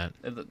mentioned that.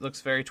 It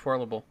looks very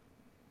twirlable.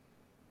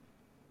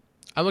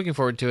 I'm looking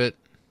forward to it.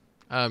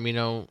 I'm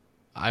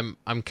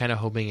kind of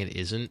hoping it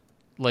isn't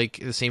like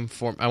the same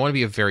form. I want to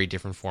be a very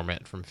different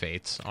format from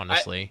Fates,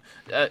 honestly.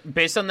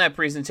 Based on that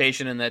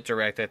presentation and that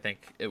direct, I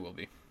think it will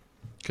be.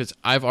 Because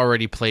I've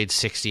already played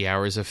 60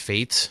 hours of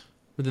Fates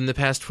within the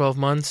past 12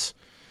 months,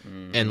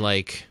 and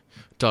like,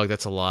 dog,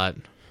 that's a lot.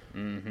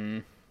 Mm-hmm.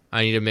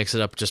 I need to mix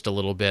it up just a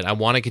little bit. I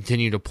want to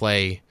continue to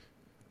play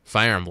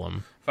Fire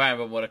Emblem. Fire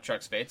Emblem, what a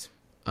truck's Fates.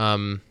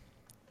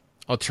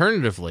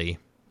 Alternatively,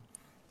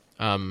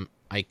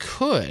 I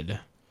could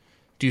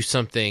do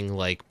something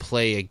like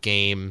play a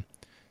game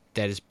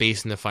that is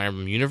based in the Fire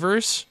Emblem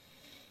universe,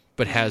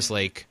 but has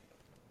like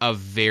a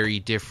very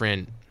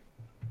different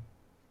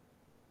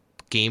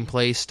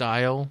gameplay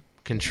style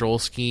control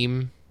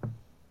scheme,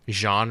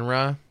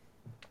 genre,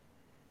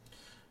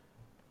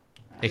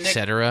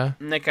 etc.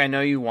 Nick, I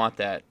know you want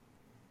that.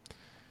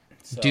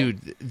 So.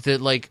 Dude, the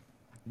like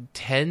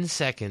 10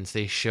 seconds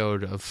they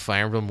showed of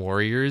Fire Emblem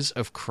Warriors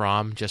of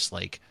Chrom just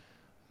like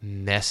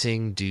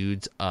messing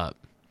dudes up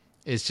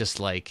is just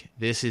like,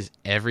 this is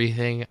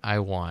everything I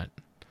want.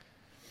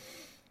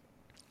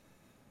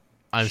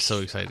 I'm so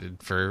excited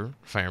for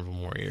Fire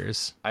Emblem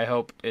Warriors. I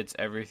hope it's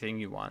everything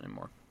you want and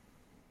more.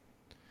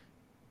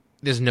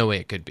 There's no way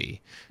it could be.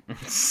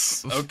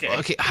 Okay.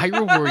 Okay,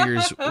 Hyrule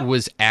Warriors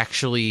was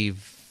actually...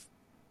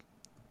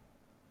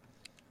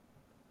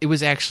 It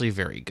was actually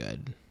very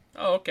good.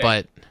 Oh, okay.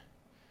 But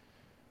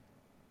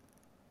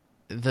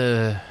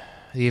the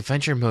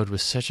adventure mode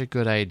was such a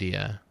good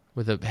idea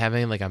with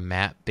having like a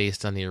map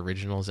based on the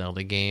original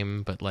Zelda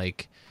game, but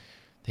like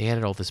they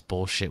added all this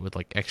bullshit with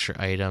like extra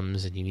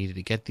items, and you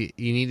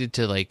needed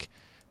to like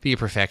be a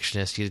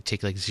perfectionist. You had to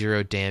take like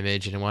 0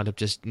 damage, and it wound up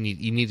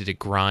you needed to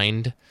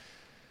grind.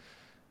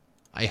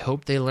 I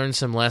hope they learned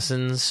some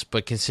lessons,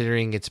 but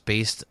considering it's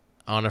based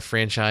on a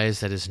franchise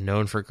that is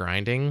known for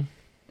grinding,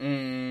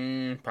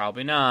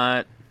 probably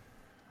not.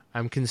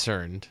 I'm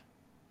concerned,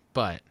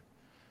 but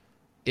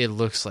it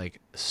looks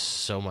like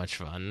so much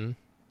fun.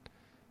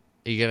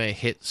 You're gonna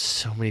hit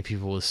so many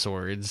people with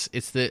swords.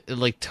 It's the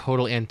like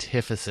total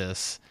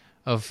antithesis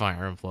of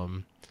Fire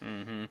Emblem,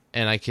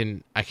 and I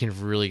can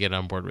really get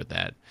on board with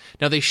that.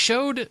 Now they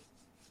showed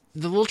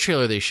the little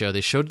trailer. They showed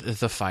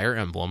the Fire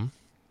Emblem,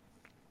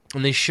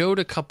 and they showed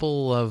a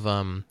couple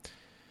of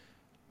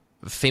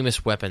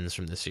famous weapons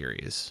from the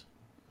series.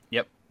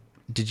 Yep.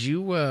 Did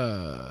you?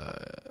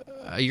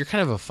 You're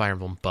kind of a Fire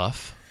Emblem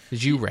buff.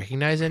 Did you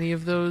recognize any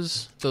of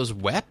those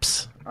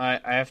weps?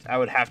 I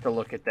would have to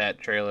look at that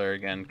trailer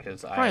again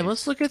because Fine,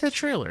 let's look at that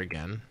trailer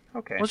again.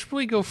 Okay. Let's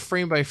really go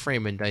frame by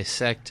frame and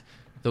dissect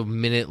the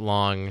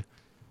minute-long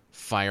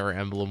Fire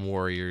Emblem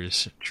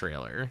Warriors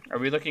trailer. Are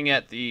we looking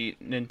at the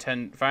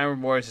Nintendo Fire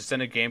Emblem Warriors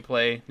extended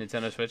gameplay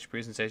Nintendo Switch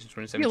presentation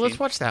 2017? Yeah, let's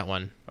watch that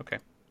one. Okay.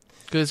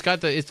 Because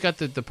it's got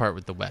the part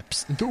with the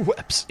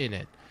weps in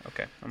it.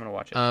 Okay, I'm gonna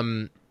watch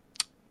it.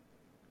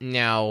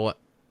 Now.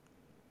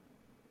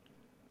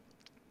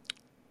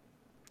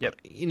 Yep.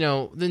 You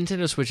know, the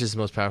Nintendo Switch is the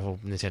most powerful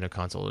Nintendo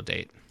console to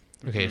date.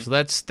 Okay, so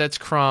that's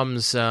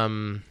Chrom's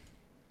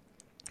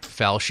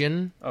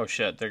Falchion. Oh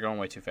shit, they're going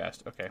way too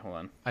fast. Okay, hold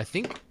on. I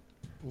think.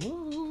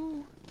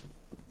 Woo.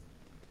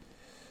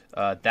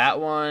 That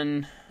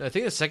one. I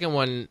think the second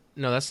one.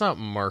 No, that's not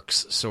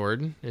Mark's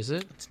sword, is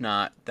it? It's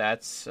not.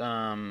 That's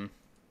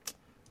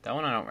that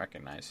one I don't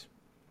recognize.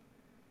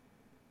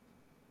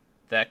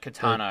 That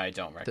katana I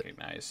don't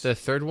recognize. The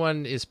third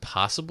one is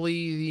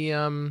possibly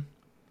the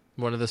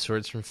one of the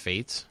swords from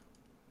Fates.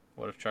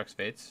 What if Trucks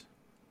Fates?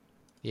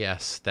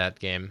 Yes, that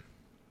game.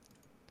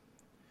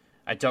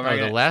 I don't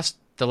recognize.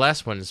 The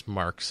last one is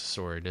Mark's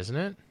sword, isn't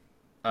it?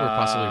 Or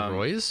possibly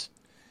Roy's?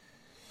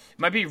 It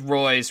might be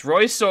Roy's.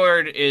 Roy's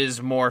sword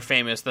is more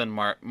famous than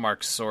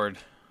Mark's sword.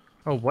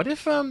 Oh, what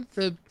if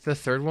the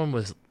third one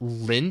was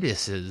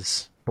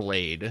Lindis's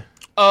blade?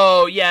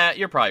 Oh, yeah,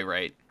 you're probably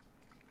right.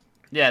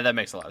 Yeah, that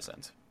makes a lot of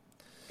sense.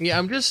 Yeah,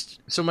 I'm just...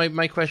 So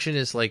my question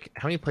is, like,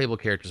 how many playable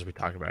characters are we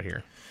talking about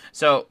here?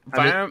 So,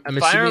 I'm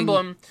Fire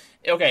Emblem...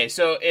 Okay,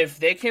 so if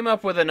they came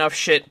up with enough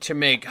shit to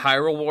make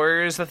Hyrule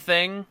Warriors a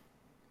thing,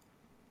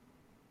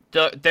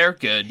 they're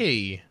good.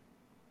 Hey,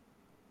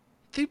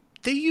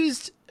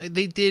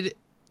 they did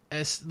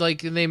as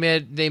like they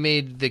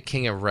made the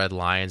King of Red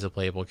Lions a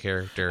playable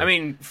character. I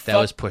mean, that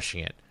was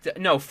pushing it.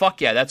 No, fuck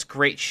yeah, that's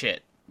great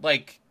shit.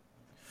 Like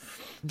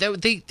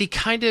that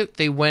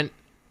they went.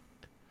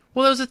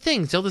 Well, that was the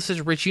thing. Zelda's such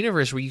a rich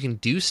universe where you can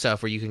do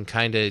stuff where you can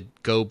kind of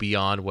go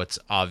beyond what's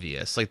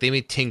obvious. Like they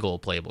made Tingle a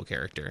playable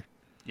character.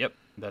 Yep,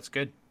 that's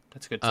good.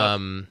 That's good stuff.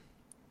 And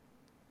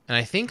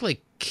I think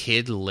like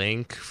Kid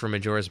Link from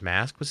Majora's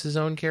Mask was his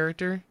own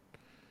character.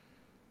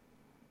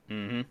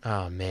 Mm-hmm.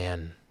 Oh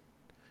man,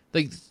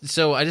 like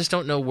so I just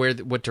don't know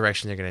what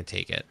direction they're gonna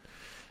take it.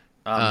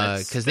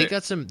 Because they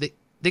got some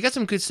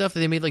good stuff.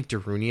 They made like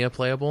Darunia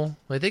playable.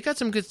 Like they got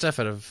some good stuff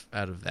out of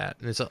that.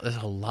 And there's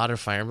a lot of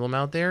Fire Emblem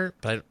out there,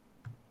 but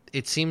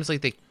it seems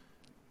like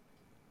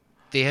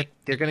they're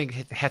gonna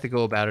have to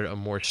go about it a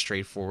more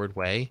straightforward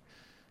way.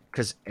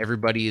 Because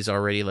everybody is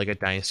already like a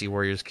Dynasty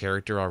Warriors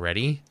character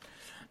already.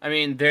 I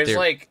mean, there's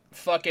like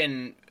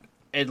fucking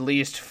at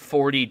least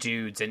 40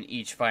 dudes in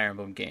each Fire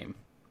Emblem game.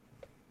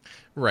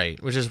 Right,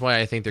 which is why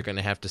I think they're going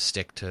to have to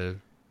stick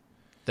to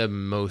the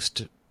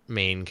most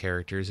main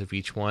characters of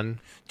each one.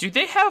 Do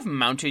they have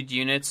mounted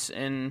units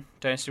in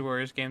Dynasty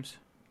Warriors games?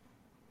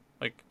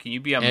 Like, can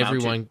you be a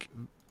mounted...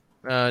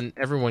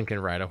 Everyone can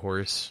ride a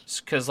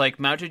horse. Because,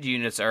 like, mounted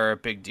units are a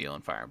big deal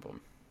in Fire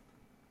Emblem.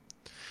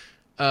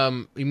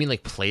 You mean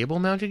like playable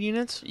mounted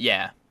units?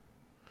 Yeah.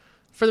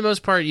 For the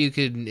most part, you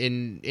could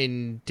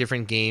in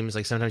different games,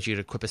 like sometimes you'd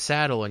equip a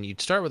saddle and you'd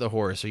start with a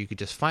horse, or you could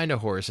just find a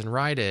horse and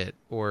ride it.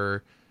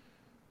 Or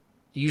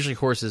usually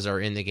horses are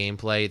in the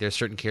gameplay. There's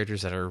certain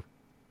characters that are,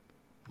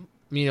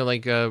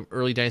 like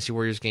early Dynasty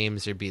Warriors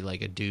games. There'd be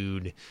like a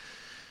dude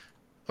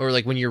or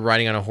like when you're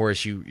riding on a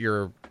horse,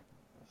 your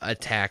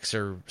attacks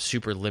are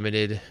super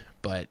limited,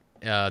 but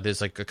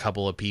there's like a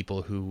couple of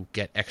people who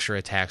get extra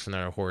attacks on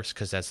their horse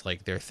because that's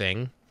like their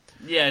thing.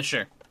 Yeah,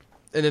 sure.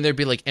 And then there'd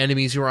be like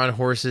enemies who are on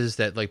horses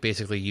that like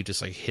basically you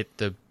just like hit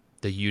the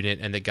unit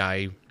and the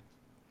guy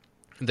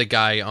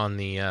on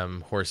the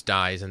horse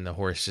dies and the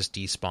horse just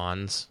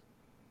despawns.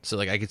 So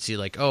like I could see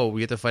like, oh,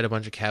 we have to fight a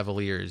bunch of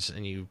cavaliers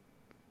and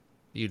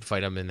you'd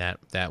fight them in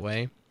that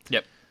way.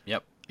 Yep.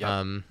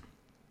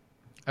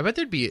 I bet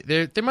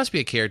there must be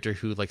a character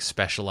who like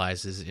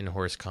specializes in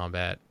horse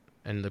combat,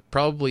 and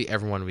probably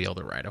everyone will be able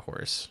to ride a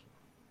horse,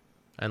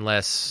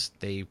 unless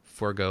they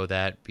forego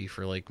that be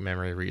for like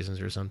memory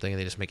reasons or something, and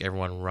they just make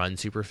everyone run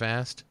super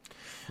fast.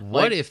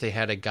 What if they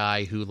had a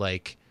guy who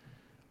like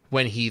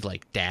when he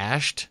like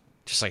dashed,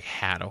 just like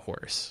had a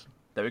horse?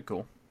 That'd be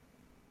cool.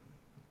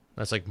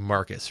 That's like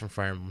Marcus from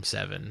Fire Emblem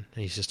 7, and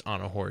he's just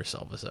on a horse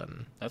all of a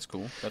sudden. That's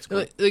cool.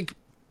 Like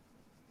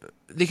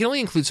they can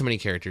only include so many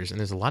characters, and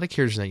there's a lot of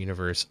characters in that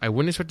universe. I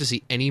wouldn't expect to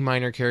see any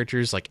minor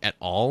characters like at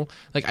all.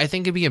 Like I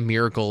think it'd be a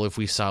miracle if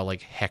we saw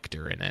like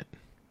Hector in it.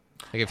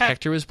 Like if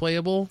Hector was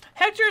playable.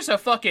 Hector's a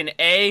fucking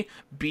A,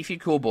 beefy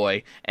cool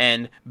boy,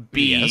 and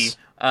B, yes.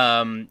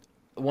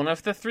 One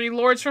of the 3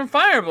 lords from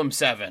Fire Emblem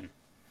 7.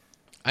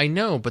 I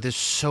know, but there's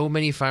so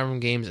many Fire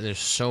Emblem games, and there's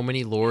so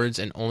many lords,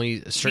 and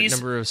only a certain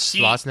number of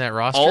slots in that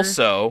roster.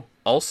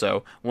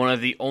 Also, one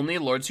of the only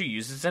lords who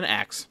uses an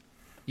axe.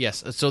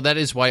 Yes, so that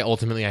is why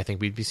ultimately I think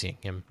we'd be seeing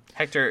him.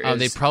 Hector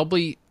is...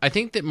 I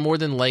think that more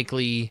than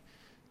likely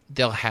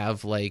they'll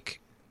have like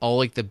all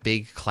like the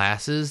big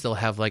classes, they'll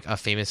have like a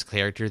famous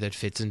character that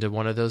fits into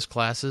one of those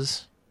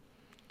classes.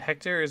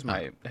 Hector is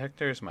my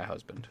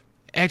husband.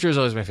 Hector is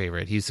always my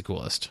favorite. He's the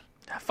coolest.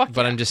 Fuck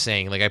but yeah. I'm just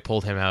saying, like I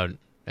pulled him out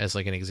as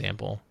like an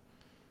example.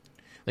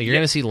 Like you're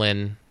gonna see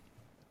Lynn.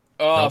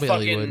 Oh,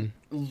 fucking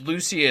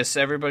Lucius,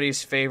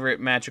 everybody's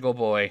favorite magical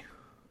boy.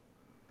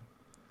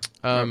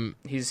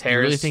 He's Harris. You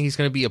really think he's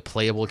gonna be a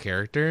playable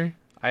character?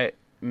 I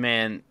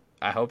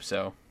hope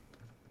so.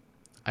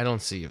 I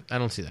don't see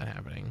that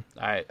happening.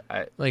 I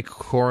like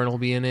Corrin will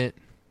be in it.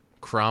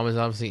 Crom is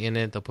obviously in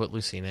it. They'll put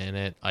Lucina in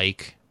it.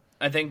 Ike.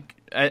 I think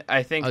all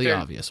the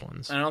obvious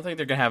ones. I don't think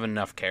they're gonna have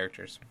enough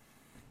characters.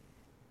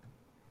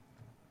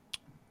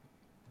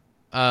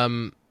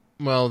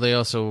 Well, they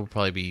also will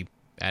probably be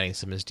adding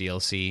some as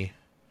DLC.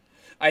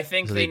 I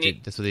think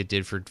that's what they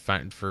did for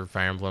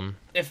Fire Emblem.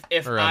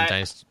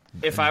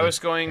 If I was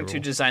going to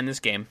design this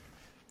game,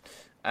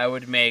 I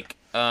would make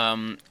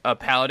a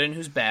paladin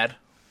who's bad,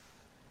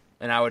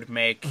 and I would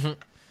make a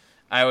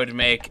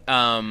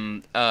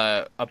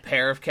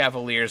pair of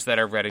cavaliers that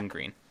are red and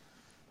green,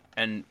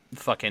 and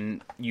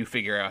fucking you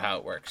figure out how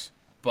it works.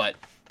 But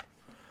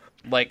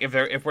like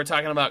if we're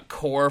talking about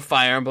core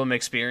Fire Emblem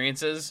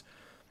experiences,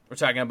 we're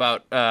talking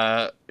about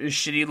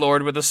shitty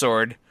lord with a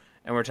sword,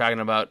 and we're talking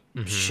about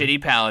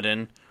shitty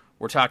paladin.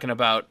 We're talking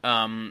about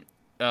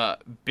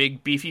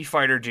big beefy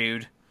fighter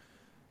dude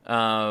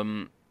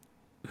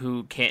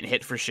who can't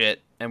hit for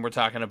shit, and we're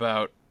talking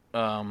about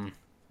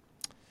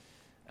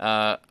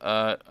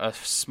a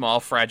small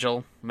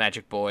fragile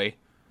magic boy.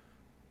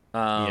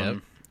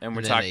 And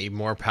we're talking a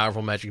more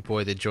powerful magic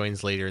boy that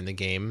joins later in the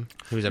game,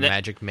 who's a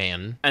magic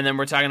man. And then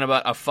we're talking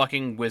about a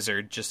fucking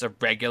wizard, just a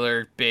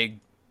regular big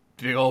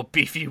old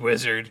beefy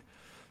wizard.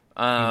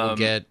 We'll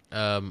get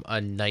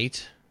a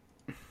knight.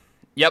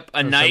 Yep,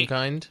 a knight, some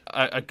kind.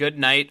 A good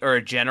knight or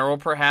a general,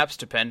 perhaps,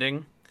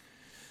 depending.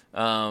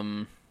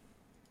 Now,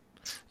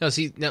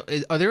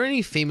 are there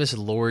any famous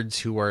lords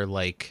who are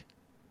like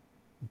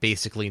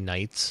basically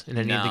knights in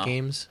any of the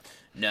games?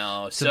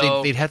 No.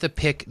 So they'd have to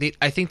pick.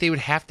 I think they would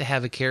have to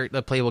have a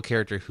playable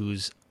character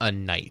who's a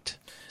knight.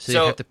 So they'd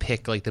have to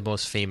pick like the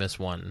most famous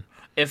one.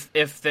 If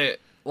they'll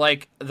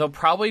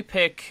probably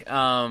pick.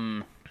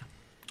 Who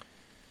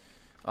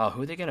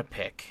are they gonna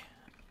pick?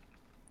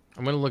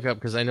 I'm gonna look up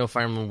because I know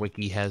Fire Emblem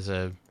Wiki has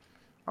a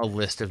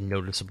list of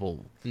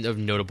notable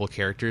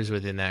characters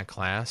within that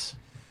class.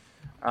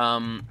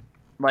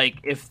 Like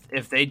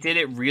if they did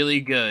it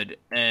really good,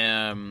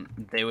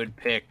 they would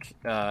pick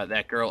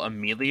that girl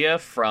Amelia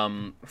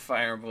from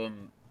Fire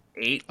Emblem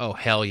 8. Oh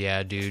hell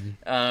yeah, dude!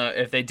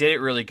 If they did it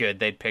really good,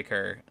 they'd pick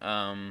her.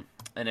 And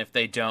if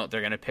they don't,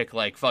 they're gonna pick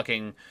like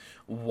fucking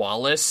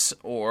Wallace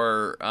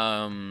or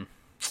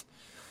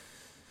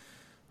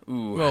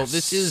Well,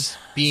 this is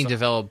being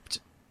developed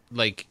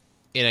like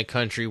in a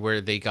country where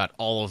they got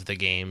all of the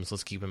games.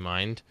 Let's keep in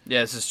mind.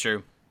 Yeah, this is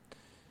true.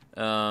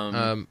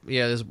 Yeah,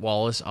 there's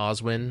Wallace,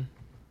 Oswin.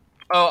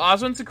 Oh,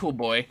 Oswin's a cool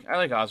boy. I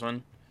like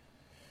Oswin.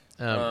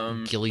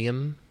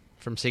 Gilliam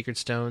from Sacred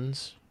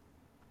Stones.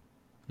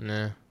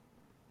 Nah.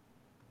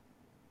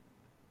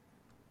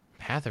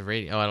 Path of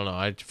Radiance. Oh, I don't know.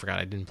 I forgot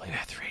I didn't play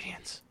Path of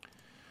Radiance.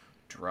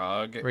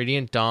 Drog.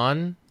 Radiant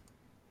Dawn.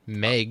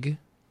 Meg.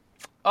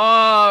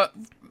 I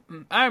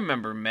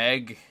remember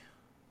Meg.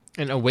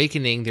 And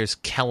Awakening, there's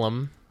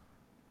Kellum.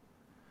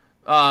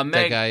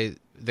 Meg.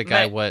 The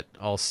guy what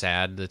all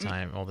sad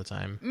all the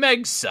time.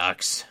 Meg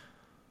sucks.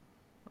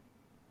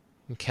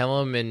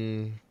 Kellum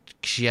and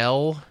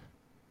Xiel.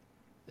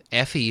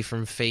 Effie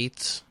from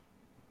Fates.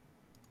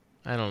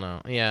 I don't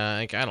know. Yeah,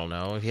 like, I don't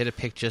know. If you had to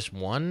pick just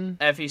one,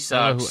 Effie I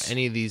don't know sucks. who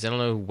any of these. I don't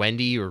know who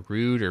Wendy or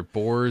Rude or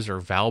Bors or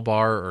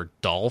Valbar or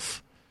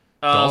Dolph.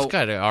 Oh, Dolph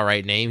got an all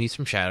right name. He's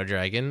from Shadow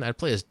Dragon. I'd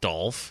play as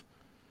Dolph.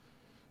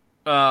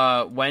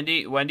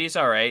 Wendy's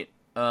all right.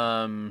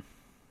 I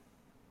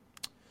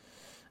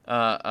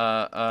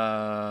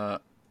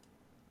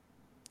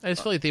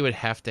just feel like they would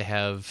have to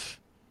have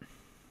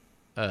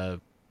a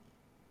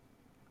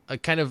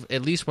kind of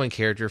at least one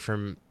character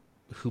from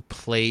who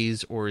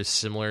plays or is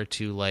similar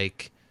to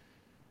like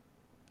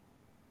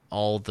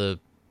all the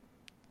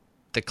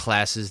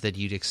classes that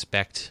you'd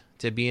expect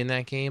to be in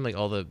that game, like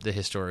all the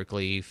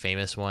historically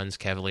famous ones,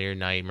 Cavalier,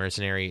 Knight,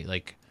 Mercenary,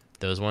 like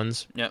those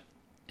ones. Yep.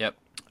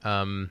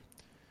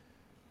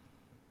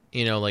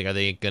 You know, like, are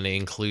they going to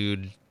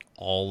include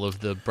all of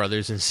the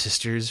brothers and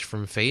sisters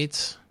from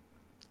Fates?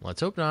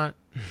 Let's hope not.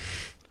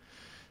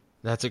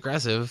 That's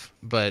aggressive,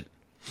 but...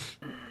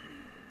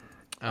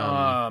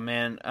 oh,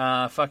 man.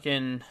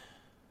 Fucking...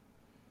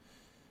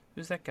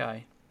 Who's that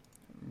guy?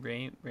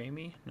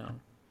 Raimi? No.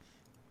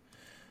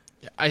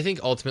 I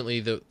think ultimately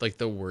the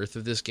worth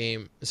of this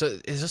game... So,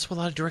 is this a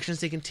lot of directions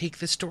they can take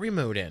this story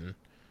mode in?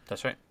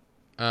 That's right.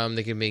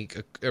 They can make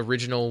a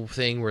original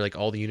thing where like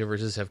all the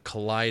universes have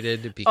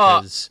collided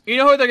because you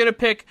know who they're gonna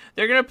pick?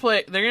 They're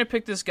gonna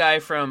pick this guy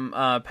from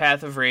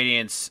Path of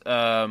Radiance.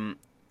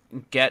 Getrie.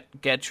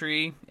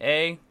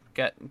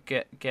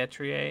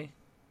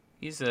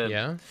 He's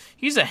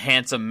a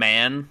handsome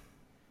man.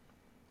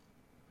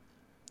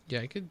 Yeah,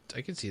 I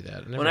could see that.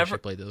 I never Whenever- actually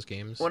played those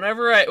games.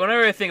 Whenever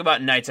I think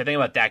about knights, I think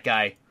about that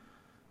guy.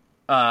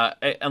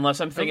 Unless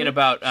I'm thinking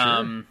about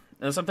sure.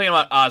 unless I'm thinking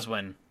about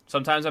Oswin.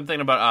 Sometimes I'm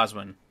thinking about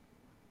Oswin.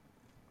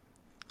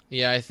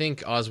 Yeah, I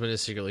think Osmond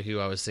is secretly who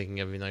I was thinking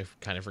of, and I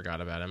kind of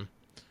forgot about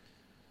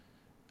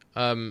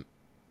him.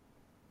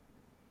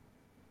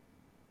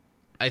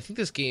 I think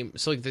this game,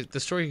 so like the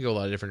story can go a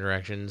lot of different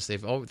directions.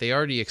 They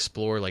already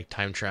explore like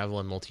time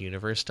travel and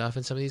multi-universe stuff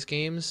in some of these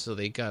games, so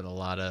they got a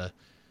lot of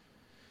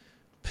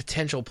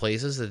potential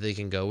places that they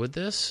can go with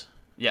this.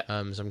 Yeah.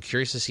 So I'm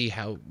curious to see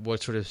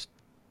what sort of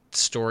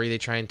story they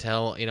try and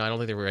tell. You know, I don't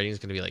think the writing is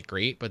going to be like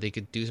great, but they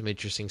could do some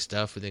interesting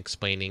stuff with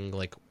explaining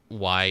like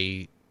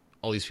why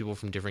all these people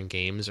from different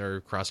games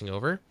are crossing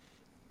over.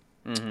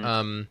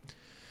 Mm-hmm.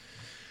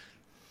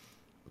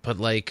 But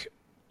like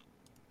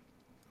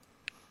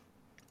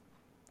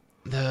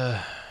the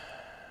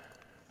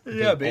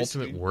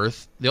ultimate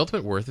worth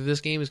of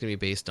this game is going to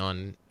be based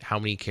on how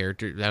many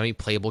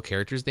playable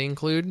characters they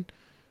include,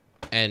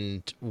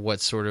 and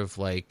what sort of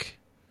like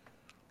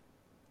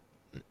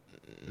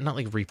not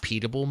like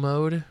repeatable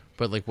mode,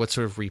 but like what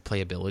sort of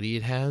replayability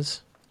it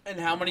has, and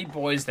how many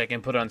boys they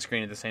can put on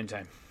screen at the same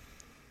time.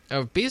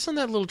 Based on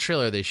that little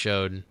trailer they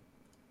showed,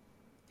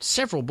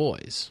 several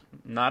boys.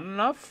 Not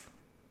enough?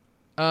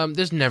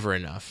 There's never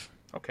enough.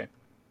 Okay.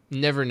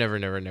 Never.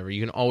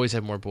 You can always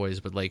have more boys,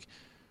 but like,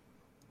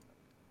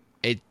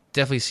 it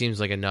definitely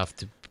seems like enough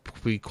to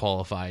be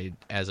qualified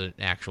as an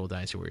actual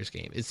Dynasty Warriors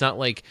game. It's not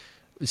like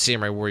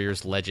Samurai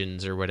Warriors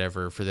Legends or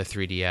whatever for the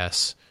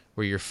 3DS,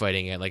 where you're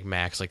fighting at like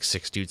max like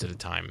 6 dudes at a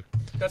time.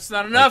 That's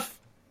not enough. Like,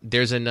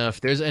 there's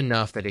enough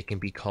that it can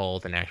be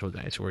called an actual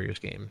Dynasty Warriors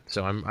game.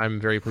 So I'm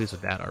very pleased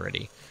with that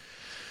already.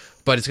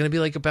 But it's going to be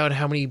like about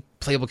how many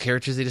playable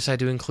characters they decide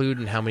to include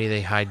and how many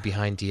they hide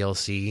behind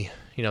DLC.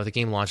 You know, if the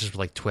game launches with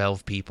like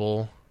 12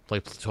 people,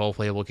 like 12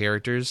 playable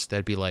characters,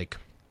 that'd be like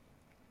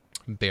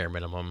bare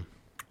minimum.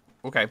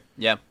 Okay,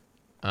 yeah.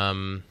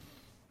 I'm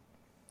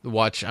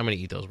going to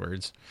eat those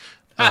words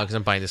because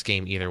I'm buying this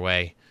game either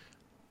way.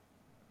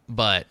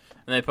 But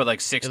and they put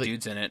like 6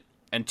 dudes in it,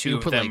 and 2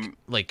 of them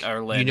like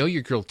are Lynn. You know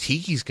your girl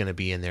Tiki's going to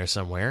be in there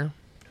somewhere.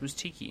 Who's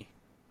Tiki?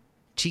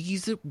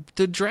 Tiki's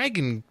the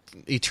dragon,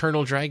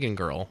 eternal dragon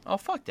girl. Oh,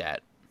 fuck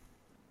that.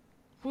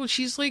 Well,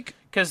 she's like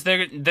because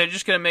they're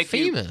just gonna make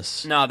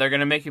famous. No, they're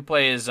gonna make you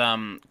play as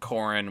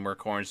Corrin, where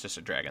Corrin's just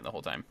a dragon the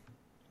whole time.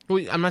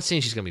 Well, I'm not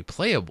saying she's gonna be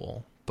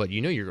playable, but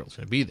you know your girl's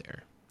gonna be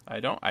there.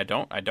 I don't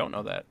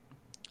know that.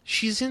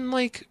 She's in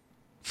like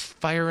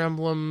Fire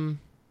Emblem.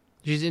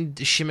 She's in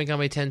Shin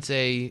Megami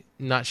Tensei,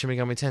 not Shin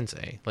Megami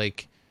Tensei.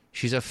 Like,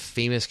 she's a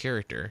famous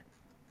character.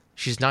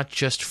 She's not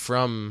just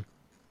from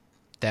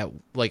that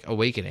like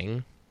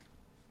Awakening.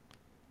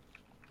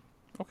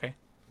 Okay.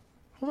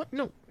 Hold on,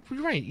 no,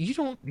 you're right.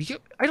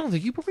 I don't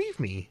think you believe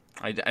me.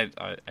 I don't.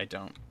 What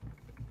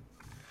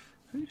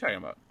are you talking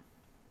about?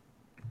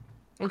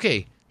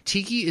 Okay,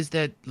 Tiki is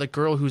that like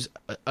girl who's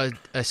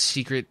a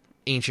secret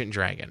ancient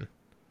dragon.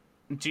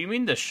 Do you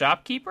mean the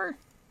shopkeeper?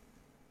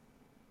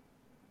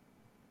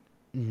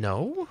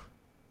 No.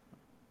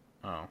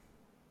 Oh.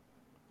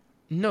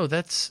 No,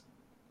 that's...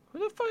 Who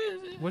the fuck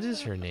is it? What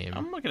is her name?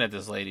 I'm looking at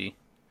this lady.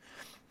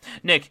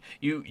 Nick,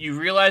 you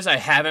realize I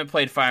haven't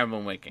played Fire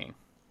Emblem Awakening.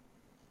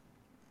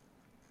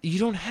 You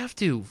don't have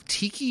to.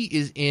 Tiki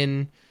is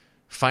in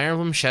Fire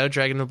Emblem Shadow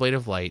Dragon the Blade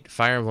of Light,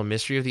 Fire Emblem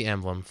Mystery of the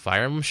Emblem,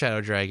 Fire Emblem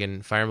Shadow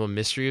Dragon, Fire Emblem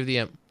Mystery of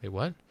the Wait,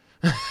 what?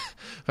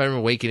 Fire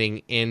Emblem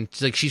Awakening, and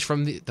like she's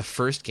from the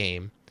first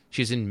game.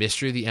 She's in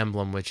Mystery of the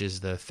Emblem, which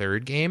is the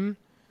third game.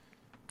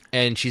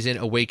 And she's in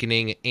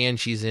Awakening, and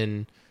she's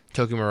in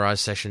Tokyo Mirage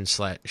Session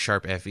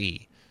Sharp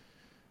FE.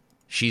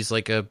 She's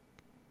like a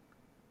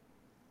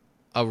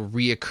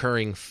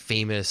reoccurring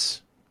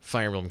famous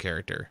Fire Emblem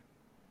character.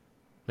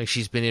 Like,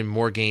 she's been in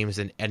more games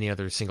than any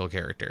other single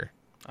character.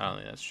 I don't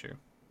think that's true.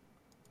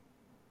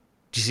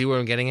 Do you see what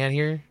I'm getting at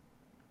here?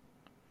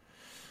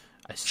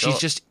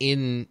 She's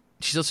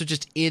She's also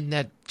just in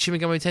that Shin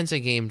Megami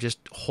Tensei game, just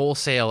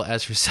wholesale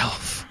as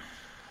herself.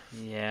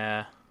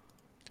 Yeah.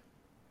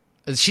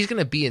 She's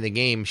gonna be in the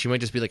game. She might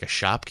just be like a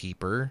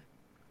shopkeeper,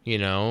 you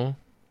know.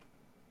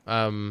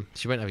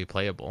 She might not be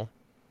playable.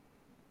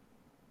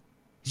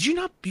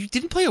 You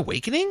didn't play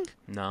Awakening?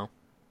 No.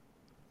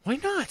 Why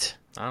not?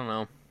 I don't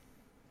know.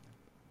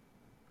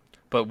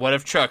 But what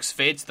if Trucks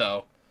Fates,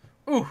 though?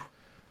 Ooh.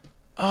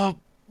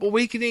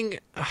 Awakening,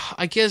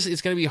 I guess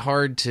it's going to be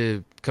hard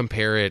to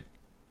compare it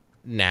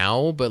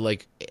now, but,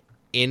 like,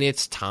 in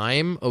its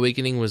time,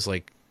 Awakening was,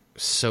 like,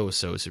 so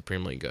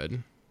supremely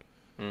good.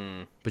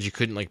 But you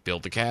couldn't, like,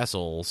 build the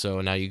castle,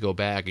 so now you go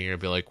back and you're going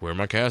to be like, where's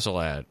my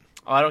castle at?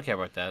 Oh, I don't care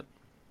about that.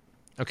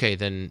 Okay,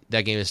 then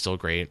that game is still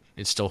great.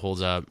 It still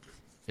holds up.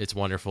 It's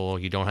wonderful.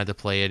 You don't have to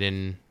play it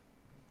in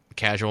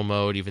casual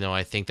mode, even though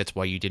I think that's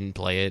why you didn't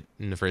play it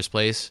in the first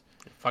place.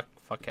 Fuck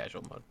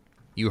casual mode.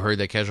 You heard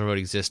that casual mode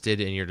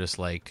existed, and you're just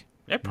like,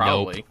 yeah,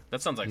 probably. Nope,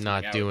 that sounds like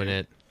not doing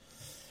it.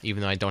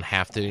 Even though I don't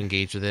have to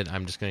engage with it,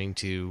 I'm just going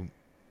to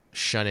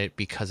shun it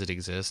because it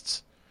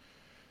exists.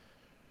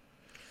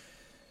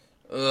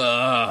 Nick,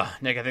 I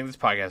think this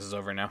podcast is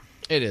over now.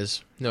 It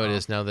is. No, it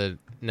is. Now that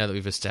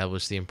we've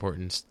established the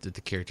importance of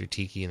the character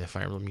Tiki in the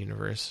Fire Emblem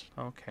universe.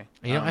 Okay.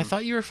 You know, I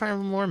thought you were a Fire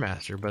Emblem lore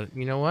master, but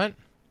you know what?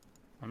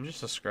 I'm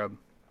just a scrub.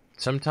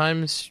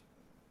 Sometimes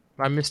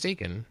I'm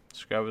mistaken.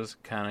 Scrub is the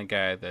kind of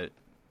guy that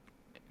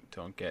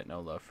don't get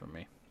no love from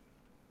me.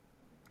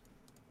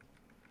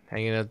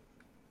 Hanging out,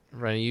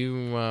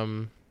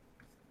 Ryan,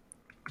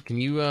 can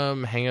you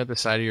hang out the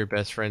side of your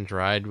best friend's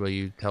ride while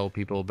you tell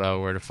people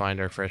about where to find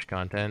our fresh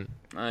content?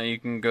 You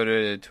can go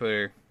to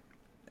Twitter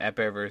at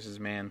Bear vs.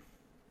 Man.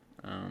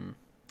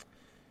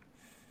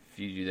 If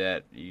you do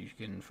that, you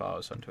can follow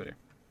us on Twitter.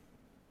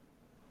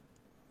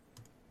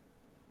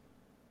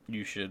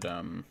 You should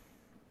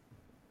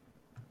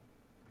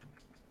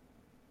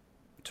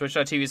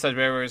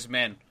twitch.tv/Bear vs.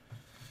 Man.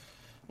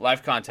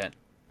 Live content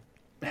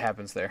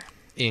happens there.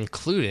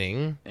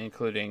 Including the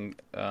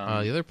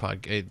other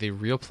podcast, the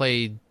Real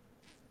Play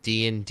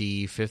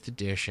D&D 5th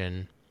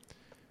edition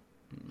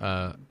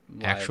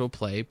actual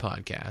play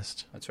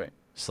podcast. That's right.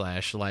 /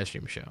 live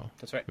stream show.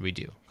 That's right. That we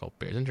do, called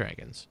Bears and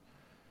Dragons.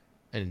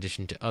 In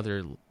addition to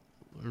other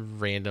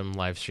random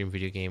live stream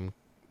video game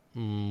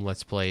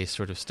let's play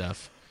sort of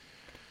stuff.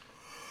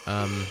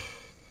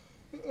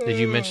 Did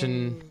you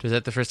mention, was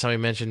that the first time we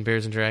mentioned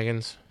Bears and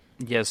Dragons?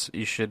 Yes,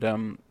 you should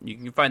you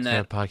can find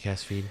that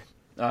podcast feed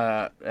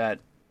at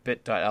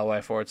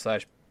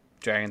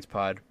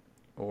bit.ly/dragonspod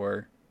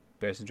or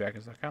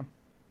bearsanddragons.com.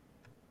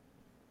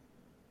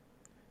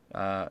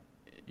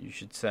 You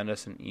should send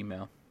us an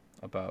email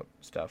about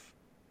stuff.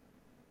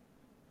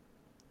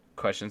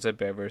 Questions at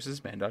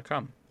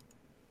bearversusman.com.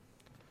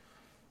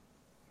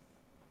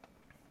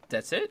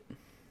 That's it?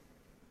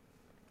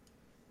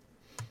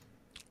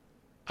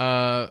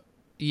 Yeah,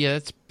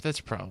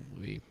 that's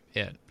probably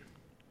it.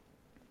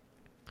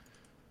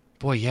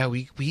 Boy, yeah,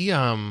 we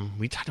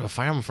talked about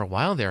Fire Emblem for a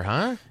while there,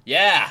 huh?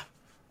 Yeah.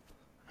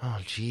 Oh,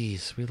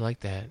 jeez, we like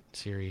that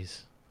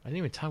series. I didn't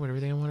even talk about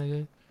everything I wanted to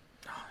do.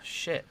 Oh,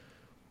 shit.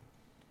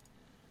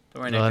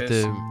 Don't worry, Nick.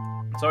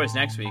 It's always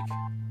next week.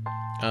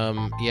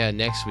 Yeah,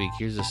 next week.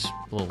 Here's this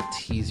little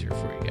teaser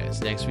for you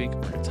guys. Next week,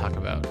 we're going to talk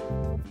about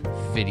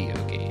video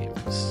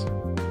games.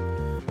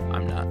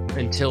 I'm not.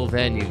 Until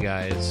then, you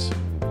guys.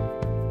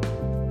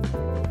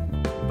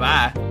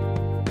 Bye.